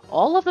remember,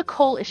 all of the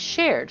coal is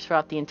shared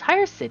throughout the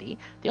entire city.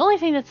 The only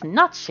thing that's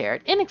not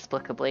shared,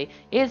 inexplicably,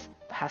 is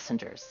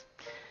passengers.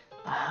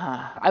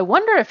 I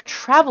wonder if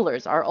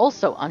travelers are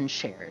also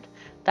unshared.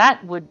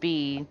 That would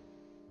be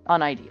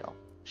unideal,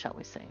 shall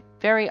we say.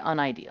 Very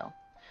unideal.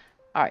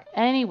 All right,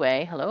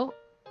 anyway, hello.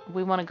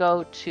 We want to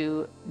go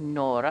to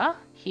Nora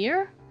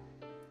here.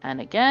 And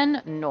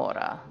again,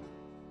 Nora.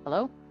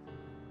 Hello?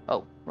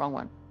 Oh, wrong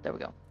one. There we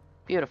go.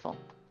 Beautiful.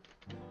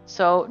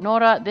 So,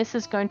 Nora, this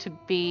is going to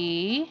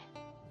be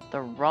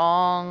the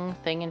wrong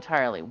thing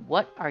entirely.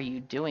 What are you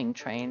doing,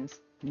 trains?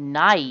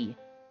 Nai.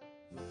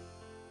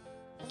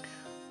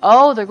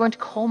 Oh, they're going to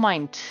coal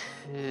mine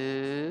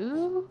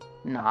 2?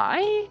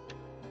 Nai?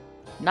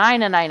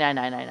 9.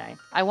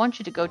 I want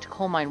you to go to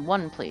coal mine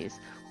 1, please.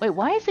 Wait,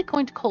 why is it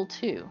going to coal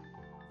 2?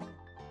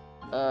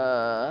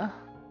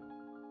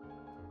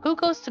 Who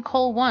goes to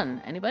coal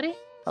 1? Anybody?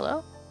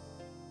 Hello?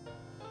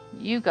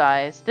 You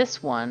guys.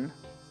 This one.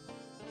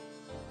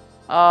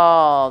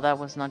 Oh, that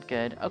was not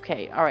good.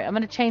 Okay, alright. I'm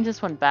going to change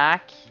this one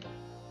back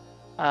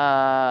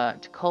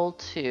to coal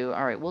 2.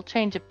 Alright, we'll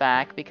change it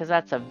back because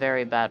that's a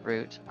very bad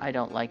route. I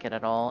don't like it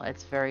at all.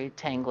 It's very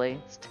tangly.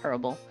 It's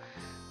terrible.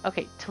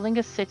 Okay,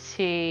 Talinga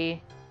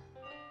City.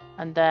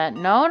 And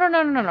then... No.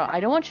 I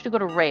don't want you to go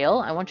to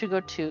rail. I want you to go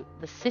to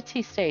the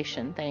city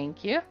station.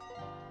 Thank you.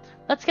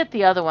 Let's get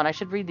the other one. I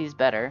should read these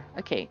better.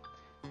 Okay.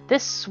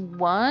 This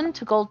one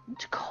to go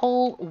to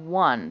coal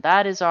 1.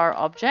 That is our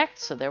object.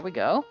 So there we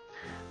go.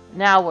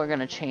 Now we're going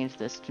to change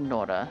this to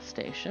Nora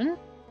Station.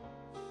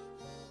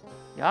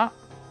 Yeah.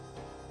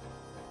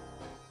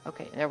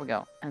 Okay, there we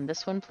go. And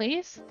this one,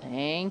 please.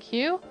 Thank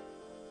you.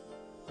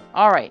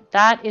 All right,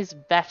 that is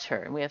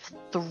better. We have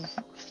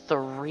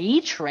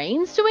 3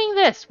 trains doing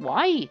this.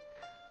 Why?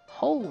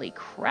 Holy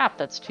crap,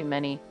 that's too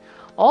many.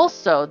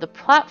 Also, the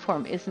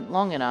platform isn't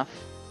long enough.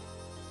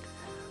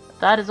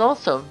 That is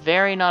also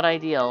very not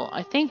ideal.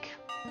 I think...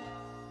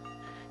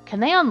 Can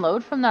they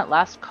unload from that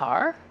last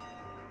car?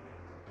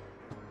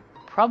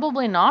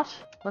 Probably not.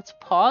 Let's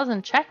pause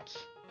and check.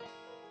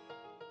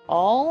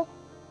 All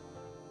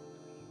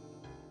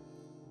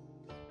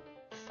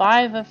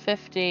 5 of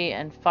 50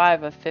 and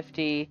 5 of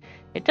 50.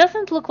 It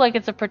doesn't look like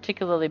it's a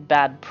particularly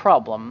bad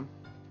problem.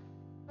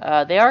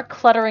 They are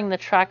cluttering the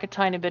track a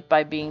tiny bit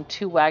by being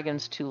 2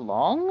 wagons too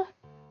long.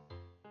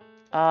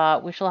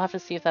 We shall have to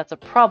see if that's a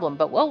problem.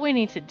 But what we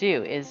need to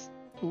do is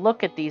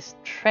look at these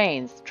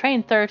trains.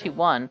 Train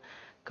 31.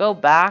 Go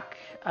back.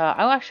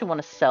 I actually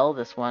want to sell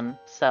this one.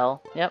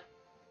 Sell. Yep.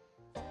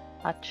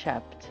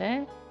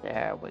 Accepte.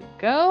 There we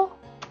go.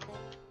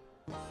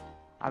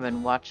 I've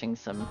been watching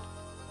some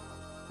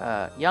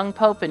Young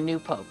Pope and New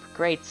Pope.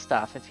 Great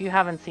stuff. If you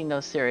haven't seen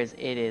those series,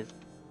 it is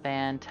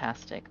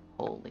fantastic.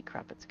 Holy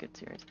crap, it's a good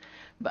series.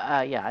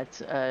 But yeah,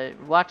 it's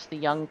watch the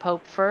Young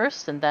Pope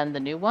first and then the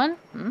new one.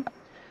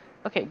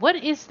 Okay, what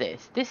is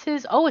this? This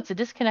is... Oh, it's a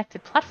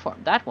disconnected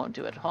platform. That won't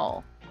do it at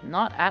all.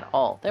 Not at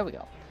all. There we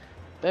go.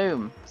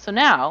 Boom. So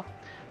now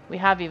we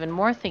have even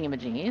more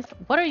thingamajiggies.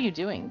 What are you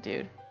doing,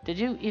 dude? Did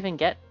you even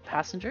get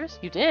passengers?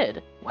 You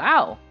did.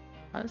 Wow.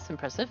 That's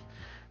impressive.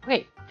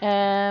 Okay.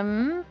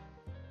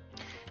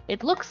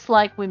 It looks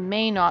like we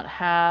may not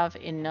have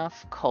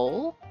enough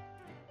coal.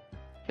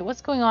 Okay,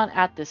 what's going on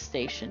at this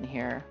station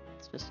here?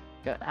 Let's just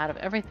get out of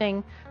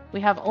everything. We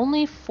have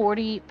only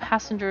 40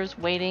 passengers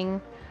waiting,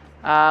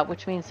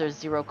 which means there's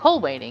 0 coal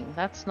waiting.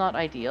 That's not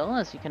ideal,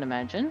 as you can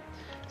imagine.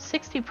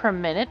 60 per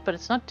minute, but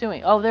it's not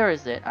doing... Oh, there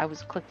is it. I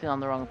was clicking on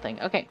the wrong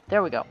thing. Okay,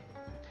 there we go.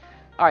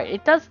 Alright,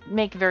 it does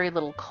make very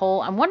little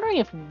coal. I'm wondering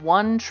if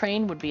 1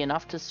 train would be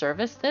enough to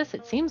service this.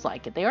 It seems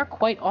like it. They are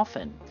quite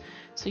often.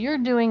 So you're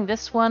doing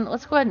this one.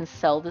 Let's go ahead and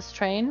sell this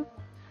train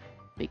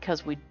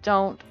because we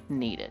don't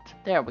need it.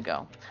 There we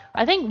go.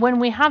 I think when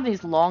we have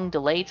these long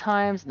delay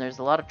times and there's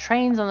a lot of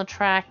trains on the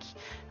track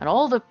and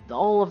all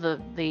of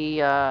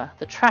the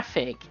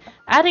traffic,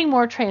 adding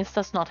more trains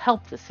does not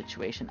help this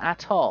situation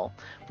at all.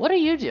 What are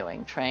you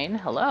doing, train?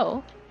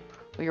 Hello?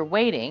 Well, you're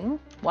waiting.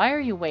 Why are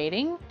you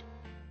waiting?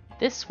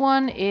 This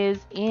one is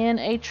in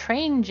a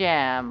train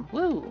jam.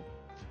 Woo!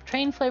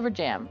 Train flavored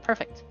jam.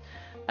 Perfect.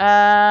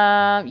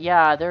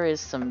 Yeah, there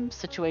is some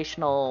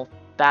situational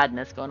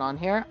badness going on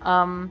here.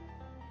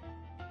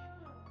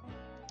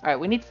 Alright,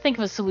 we need to think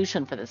of a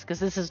solution for this, because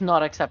this is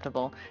not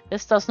acceptable.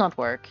 This does not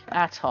work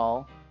at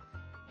all.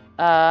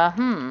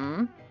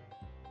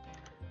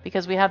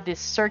 Because we have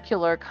this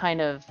circular kind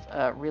of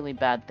really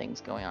bad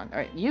things going on.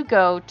 Alright, you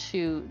go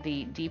to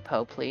the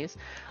depot, please.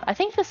 I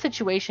think the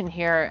situation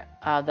here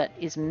that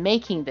is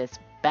making this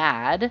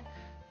bad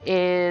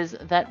is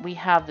that we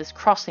have this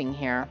crossing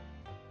here.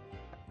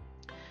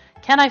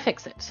 Can I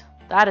fix it?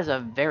 That is a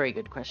very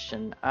good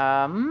question.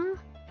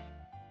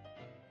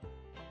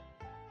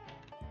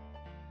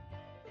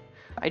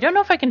 I don't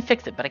know if I can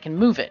fix it, but I can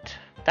move it.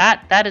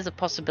 That is a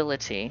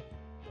possibility.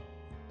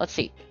 Let's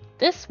see.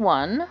 This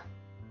one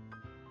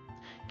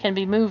can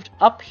be moved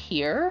up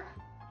here.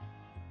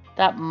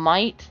 That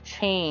might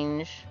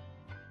change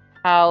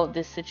how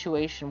this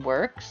situation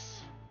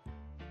works.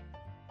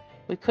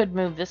 We could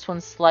move this one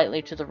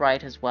slightly to the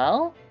right as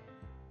well.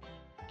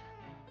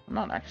 I'm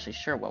not actually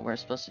sure what we're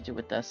supposed to do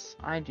with this.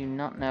 I do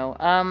not know.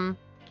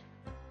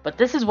 But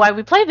this is why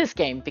we play this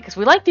game, because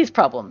we like these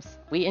problems.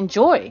 We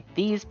enjoy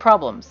these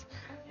problems.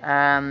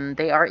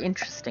 They are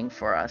interesting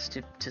for us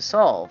to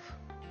solve.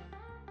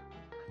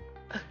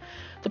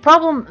 The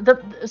problem,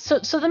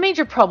 so the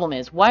major problem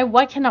is,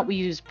 why cannot we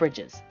use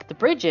bridges? The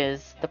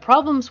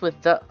problems with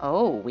the,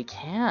 oh, we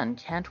can,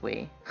 can't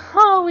we?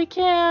 Oh, we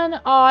can.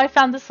 Oh, I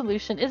found the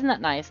solution. Isn't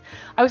that nice?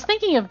 I was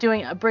thinking of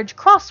doing a bridge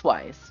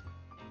crosswise,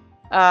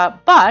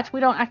 but we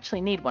don't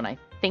actually need one, I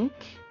think.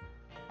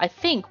 I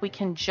think we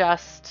can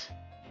just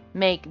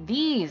make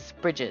these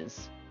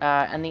bridges,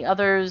 and the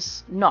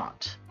others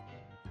not.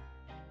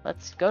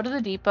 Let's go to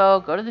the depot,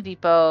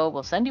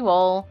 we'll send you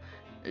all.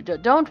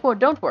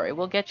 Don't worry,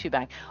 we'll get you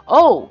back.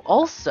 Oh,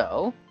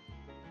 also,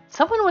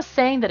 someone was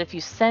saying that if you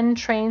send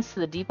trains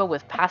to the depot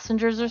with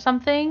passengers or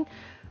something,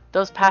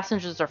 those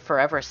passengers are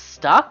forever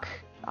stuck.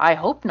 I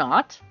hope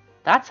not.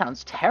 That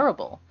sounds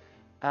terrible.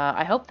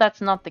 I hope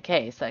that's not the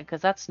case,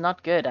 because that's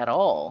not good at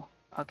all.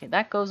 Okay,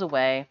 that goes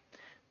away.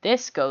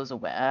 This goes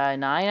away.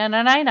 9.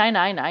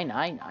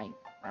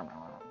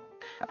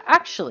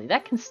 Actually,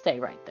 that can stay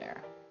right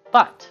there.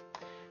 But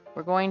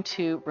we're going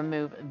to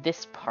remove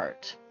this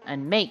part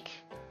and make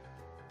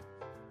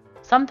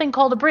something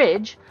called a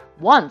bridge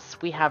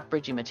once we have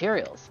bridging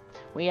materials.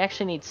 We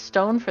actually need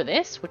stone for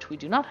this, which we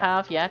do not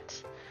have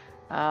yet.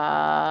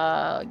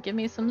 Give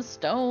me some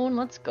stone.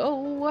 Let's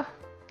go.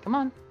 Come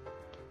on.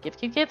 Give.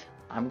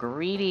 I'm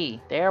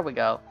greedy. There we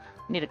go.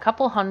 We need a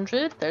couple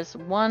hundred. There's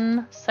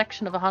one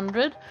section of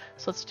 100.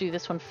 So let's do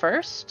this one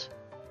first.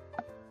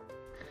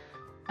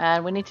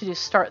 And we need to do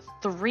start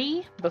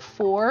 3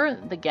 before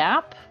the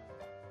gap.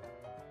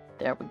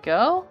 There we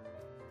go.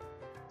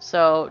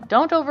 So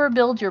don't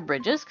overbuild your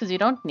bridges because you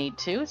don't need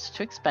to. It's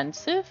too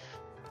expensive.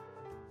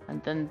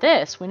 And then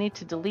this, we need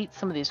to delete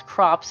some of these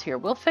crops here.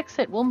 We'll fix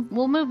it. We'll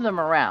move them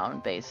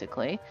around,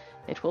 basically.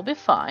 It will be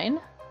fine.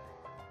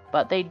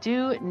 But they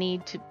do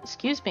need to...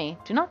 Excuse me.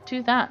 Do not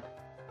do that.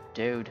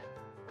 Dude.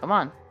 Come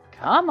on.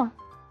 Come on.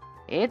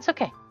 It's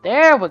okay.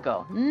 There we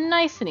go.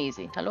 Nice and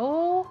easy.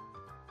 Hello?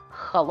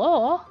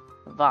 Hello?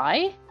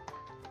 Vi?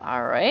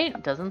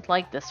 Alright. Doesn't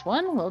like this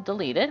one. We'll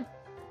delete it.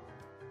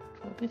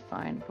 We'll be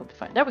fine. We'll be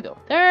fine. There we go.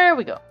 There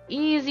we go.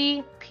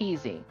 Easy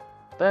peasy.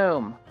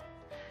 Boom.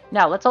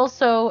 Now let's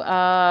also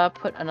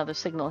put another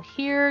signal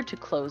here to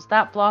close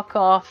that block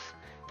off.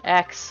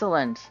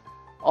 Excellent.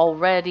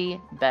 Already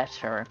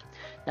better.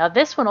 Now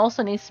this one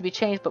also needs to be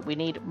changed, but we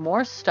need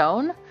more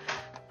stone.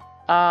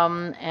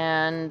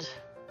 And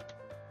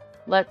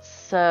let's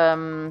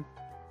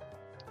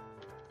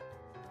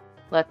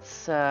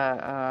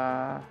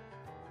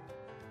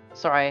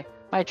sorry,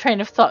 my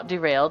train of thought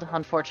derailed,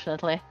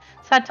 unfortunately.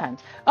 Sad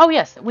times. Oh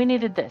yes, we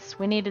needed this.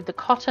 We needed the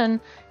cotton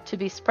to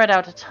be spread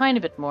out a tiny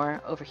bit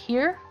more over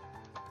here.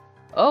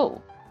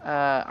 Oh,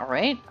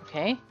 alright,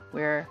 okay.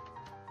 We're,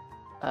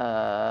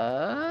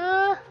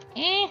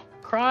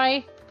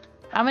 cry.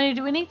 How many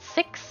do we need?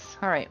 6?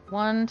 Alright,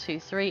 1, 2,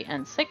 3,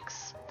 and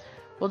 6.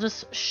 We'll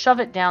just shove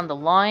it down the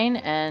line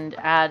and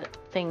add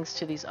things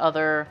to these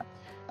other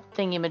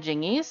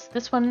thingy-majingies.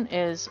 This one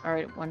is,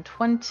 alright,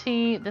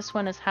 120. This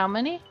one is how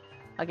many?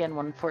 Again,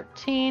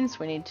 114, so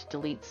we need to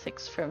delete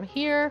 6 from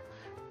here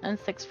and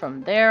 6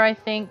 from there, I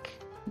think.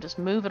 Just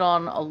move it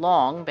on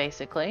along,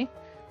 basically.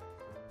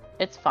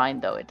 It's fine,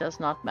 though. It does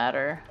not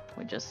matter.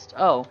 We just...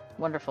 Oh,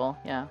 wonderful.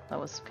 Yeah, that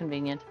was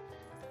convenient.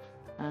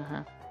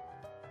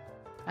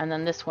 And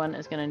then this one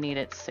is going to need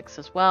its 6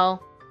 as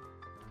well.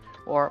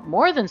 Or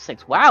more than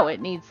 6. Wow,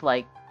 it needs,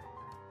 like,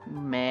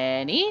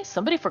 many.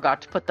 Somebody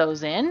forgot to put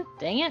those in.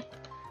 Dang it.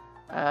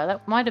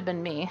 That might have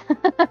been me.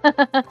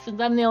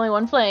 Since I'm the only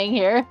one playing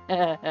here.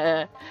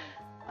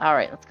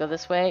 Alright, let's go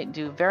this way.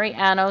 Do very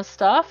Anno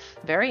stuff.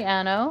 Very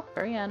Anno.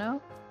 Very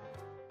Anno.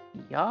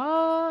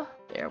 Yeah.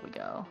 There we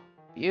go.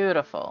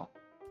 Beautiful.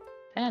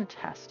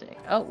 Fantastic.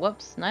 Oh,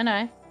 whoops.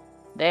 No.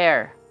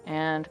 There.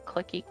 And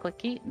clicky,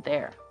 clicky.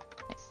 There.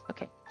 Nice.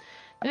 Okay.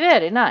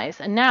 Very nice.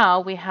 And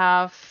now we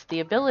have the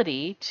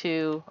ability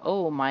to...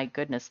 Oh my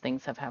goodness,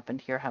 things have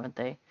happened here, haven't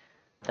they?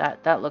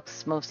 That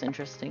looks most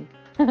interesting.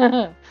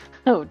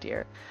 Oh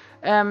dear.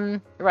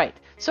 Right.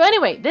 So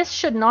anyway, this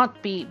should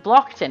not be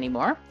blocked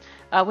anymore.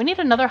 We need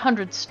another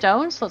 100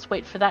 stone, so let's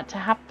wait for that to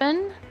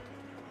happen.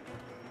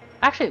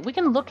 Actually, we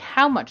can look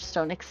how much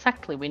stone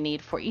exactly we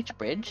need for each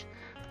bridge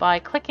by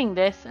clicking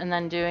this and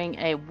then doing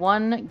a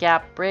 1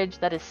 gap bridge.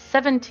 That is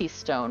 70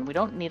 stone. We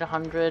don't need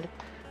 100.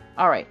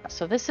 Alright,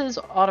 so this is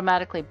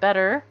automatically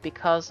better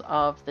because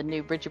of the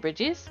new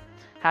bridges.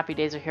 Happy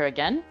days are here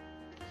again.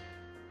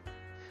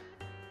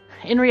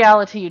 In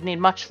reality, you'd need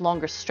much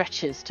longer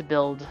stretches to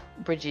build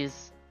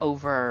bridges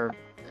over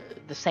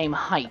the same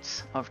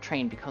height of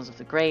train because of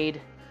the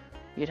grade.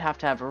 You'd have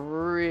to have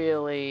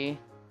really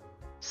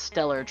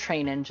stellar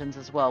train engines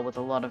as well, with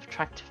a lot of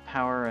tractive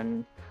power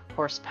and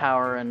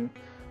horsepower and,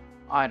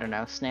 I don't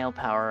know, snail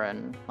power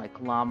and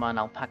like llama and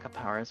alpaca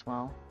power as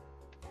well.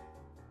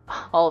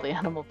 All the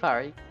animal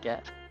power you can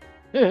get.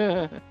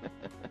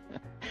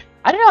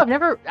 I don't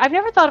know, I've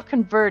never thought of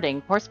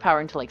converting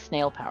horsepower into like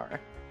snail power.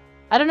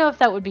 I don't know if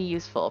that would be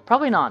useful.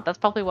 Probably not. That's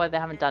probably why they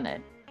haven't done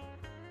it.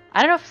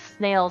 I don't know if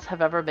snails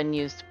have ever been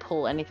used to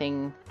pull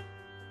anything,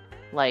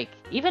 like,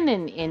 even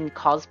in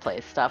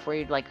cosplay stuff where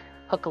you'd like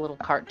hook a little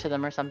cart to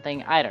them or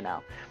something. I don't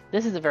know.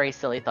 This is a very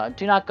silly thought.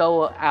 Do not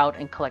go out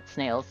and collect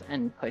snails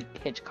and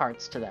hitch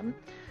carts to them.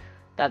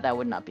 That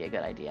would not be a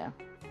good idea.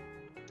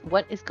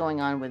 What is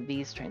going on with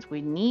these trains?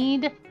 We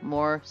need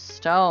more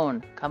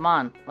stone. Come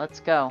on, let's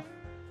go.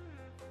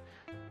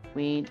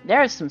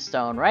 There's some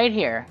stone right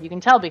here. You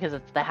can tell because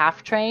it's the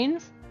half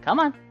trains. Come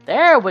on.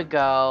 There we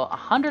go.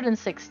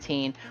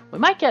 116. We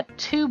might get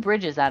 2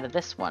 bridges out of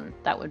this one.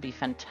 That would be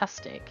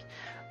fantastic.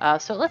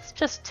 So let's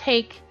just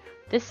take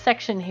this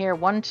section here,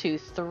 1, 2,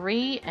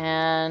 3,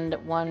 and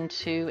 1,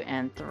 2,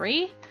 and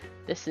 3.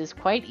 This is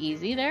quite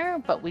easy there,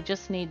 but we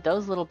just need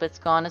those little bits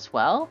gone as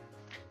well,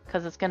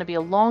 because it's going to be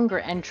a longer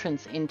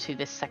entrance into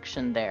this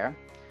section there.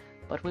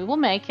 But we will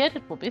make it.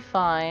 It will be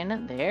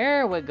fine.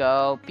 There we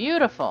go.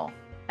 Beautiful.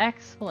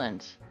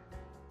 Excellent.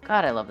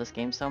 God, I love this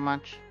game so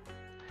much.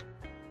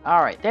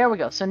 All right, there we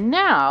go. So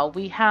now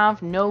we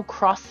have no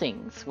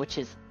crossings, which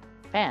is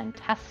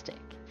fantastic.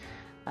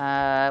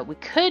 We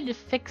could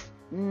fix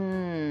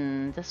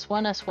this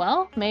one as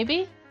well,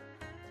 maybe.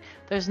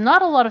 There's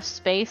not a lot of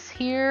space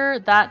here.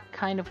 That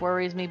kind of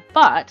worries me,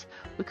 but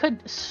we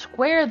could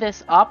square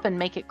this up and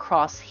make it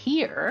cross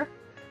here.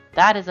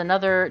 That is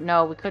another...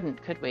 No, we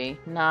couldn't, could we?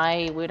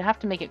 No, we'd have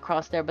to make it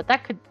cross there, but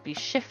that could be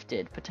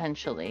shifted,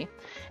 potentially.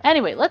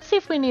 Anyway, let's see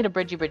if we need a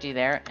bridgey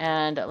there,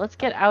 and let's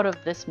get out of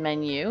this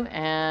menu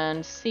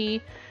and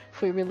see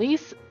if we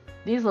release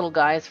these little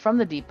guys from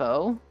the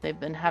depot. They've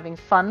been having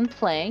fun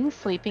playing,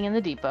 sleeping in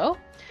the depot.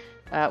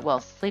 Well,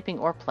 sleeping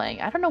or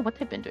playing. I don't know what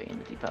they've been doing in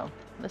the depot.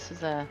 This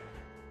is a...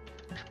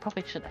 I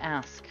probably should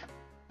ask.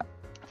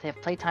 They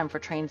have playtime for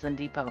trains in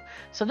depot.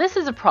 So this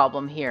is a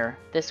problem here,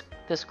 this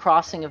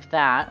crossing of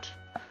that.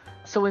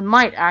 So we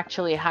might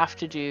actually have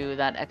to do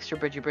that extra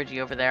bridgey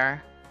over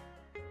there.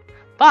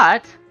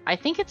 But I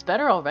think it's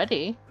better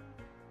already.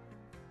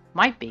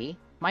 Might be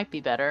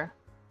better.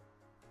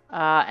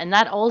 And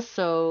that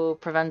also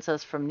prevents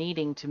us from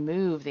needing to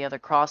move the other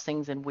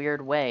crossings in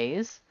weird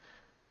ways.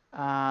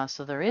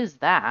 So there is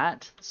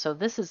that. So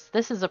this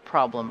is a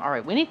problem. All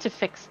right, we need to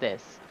fix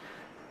this.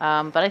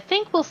 But I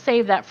think we'll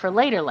save that for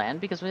later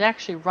land because we've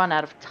actually run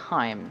out of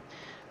time.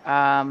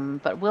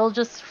 But we'll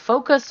just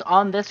focus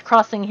on this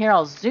crossing here.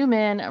 I'll zoom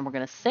in and we're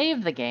going to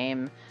save the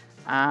game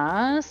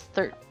as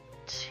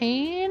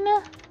 13.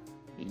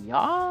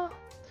 Yeah.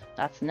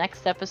 That's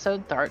next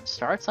episode.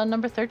 Starts on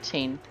number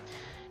 13.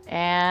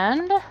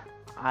 And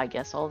I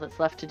guess all that's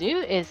left to do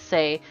is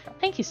say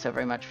thank you so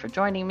very much for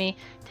joining me.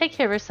 Take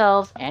care of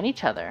yourselves and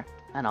each other.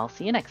 And I'll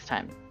see you next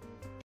time.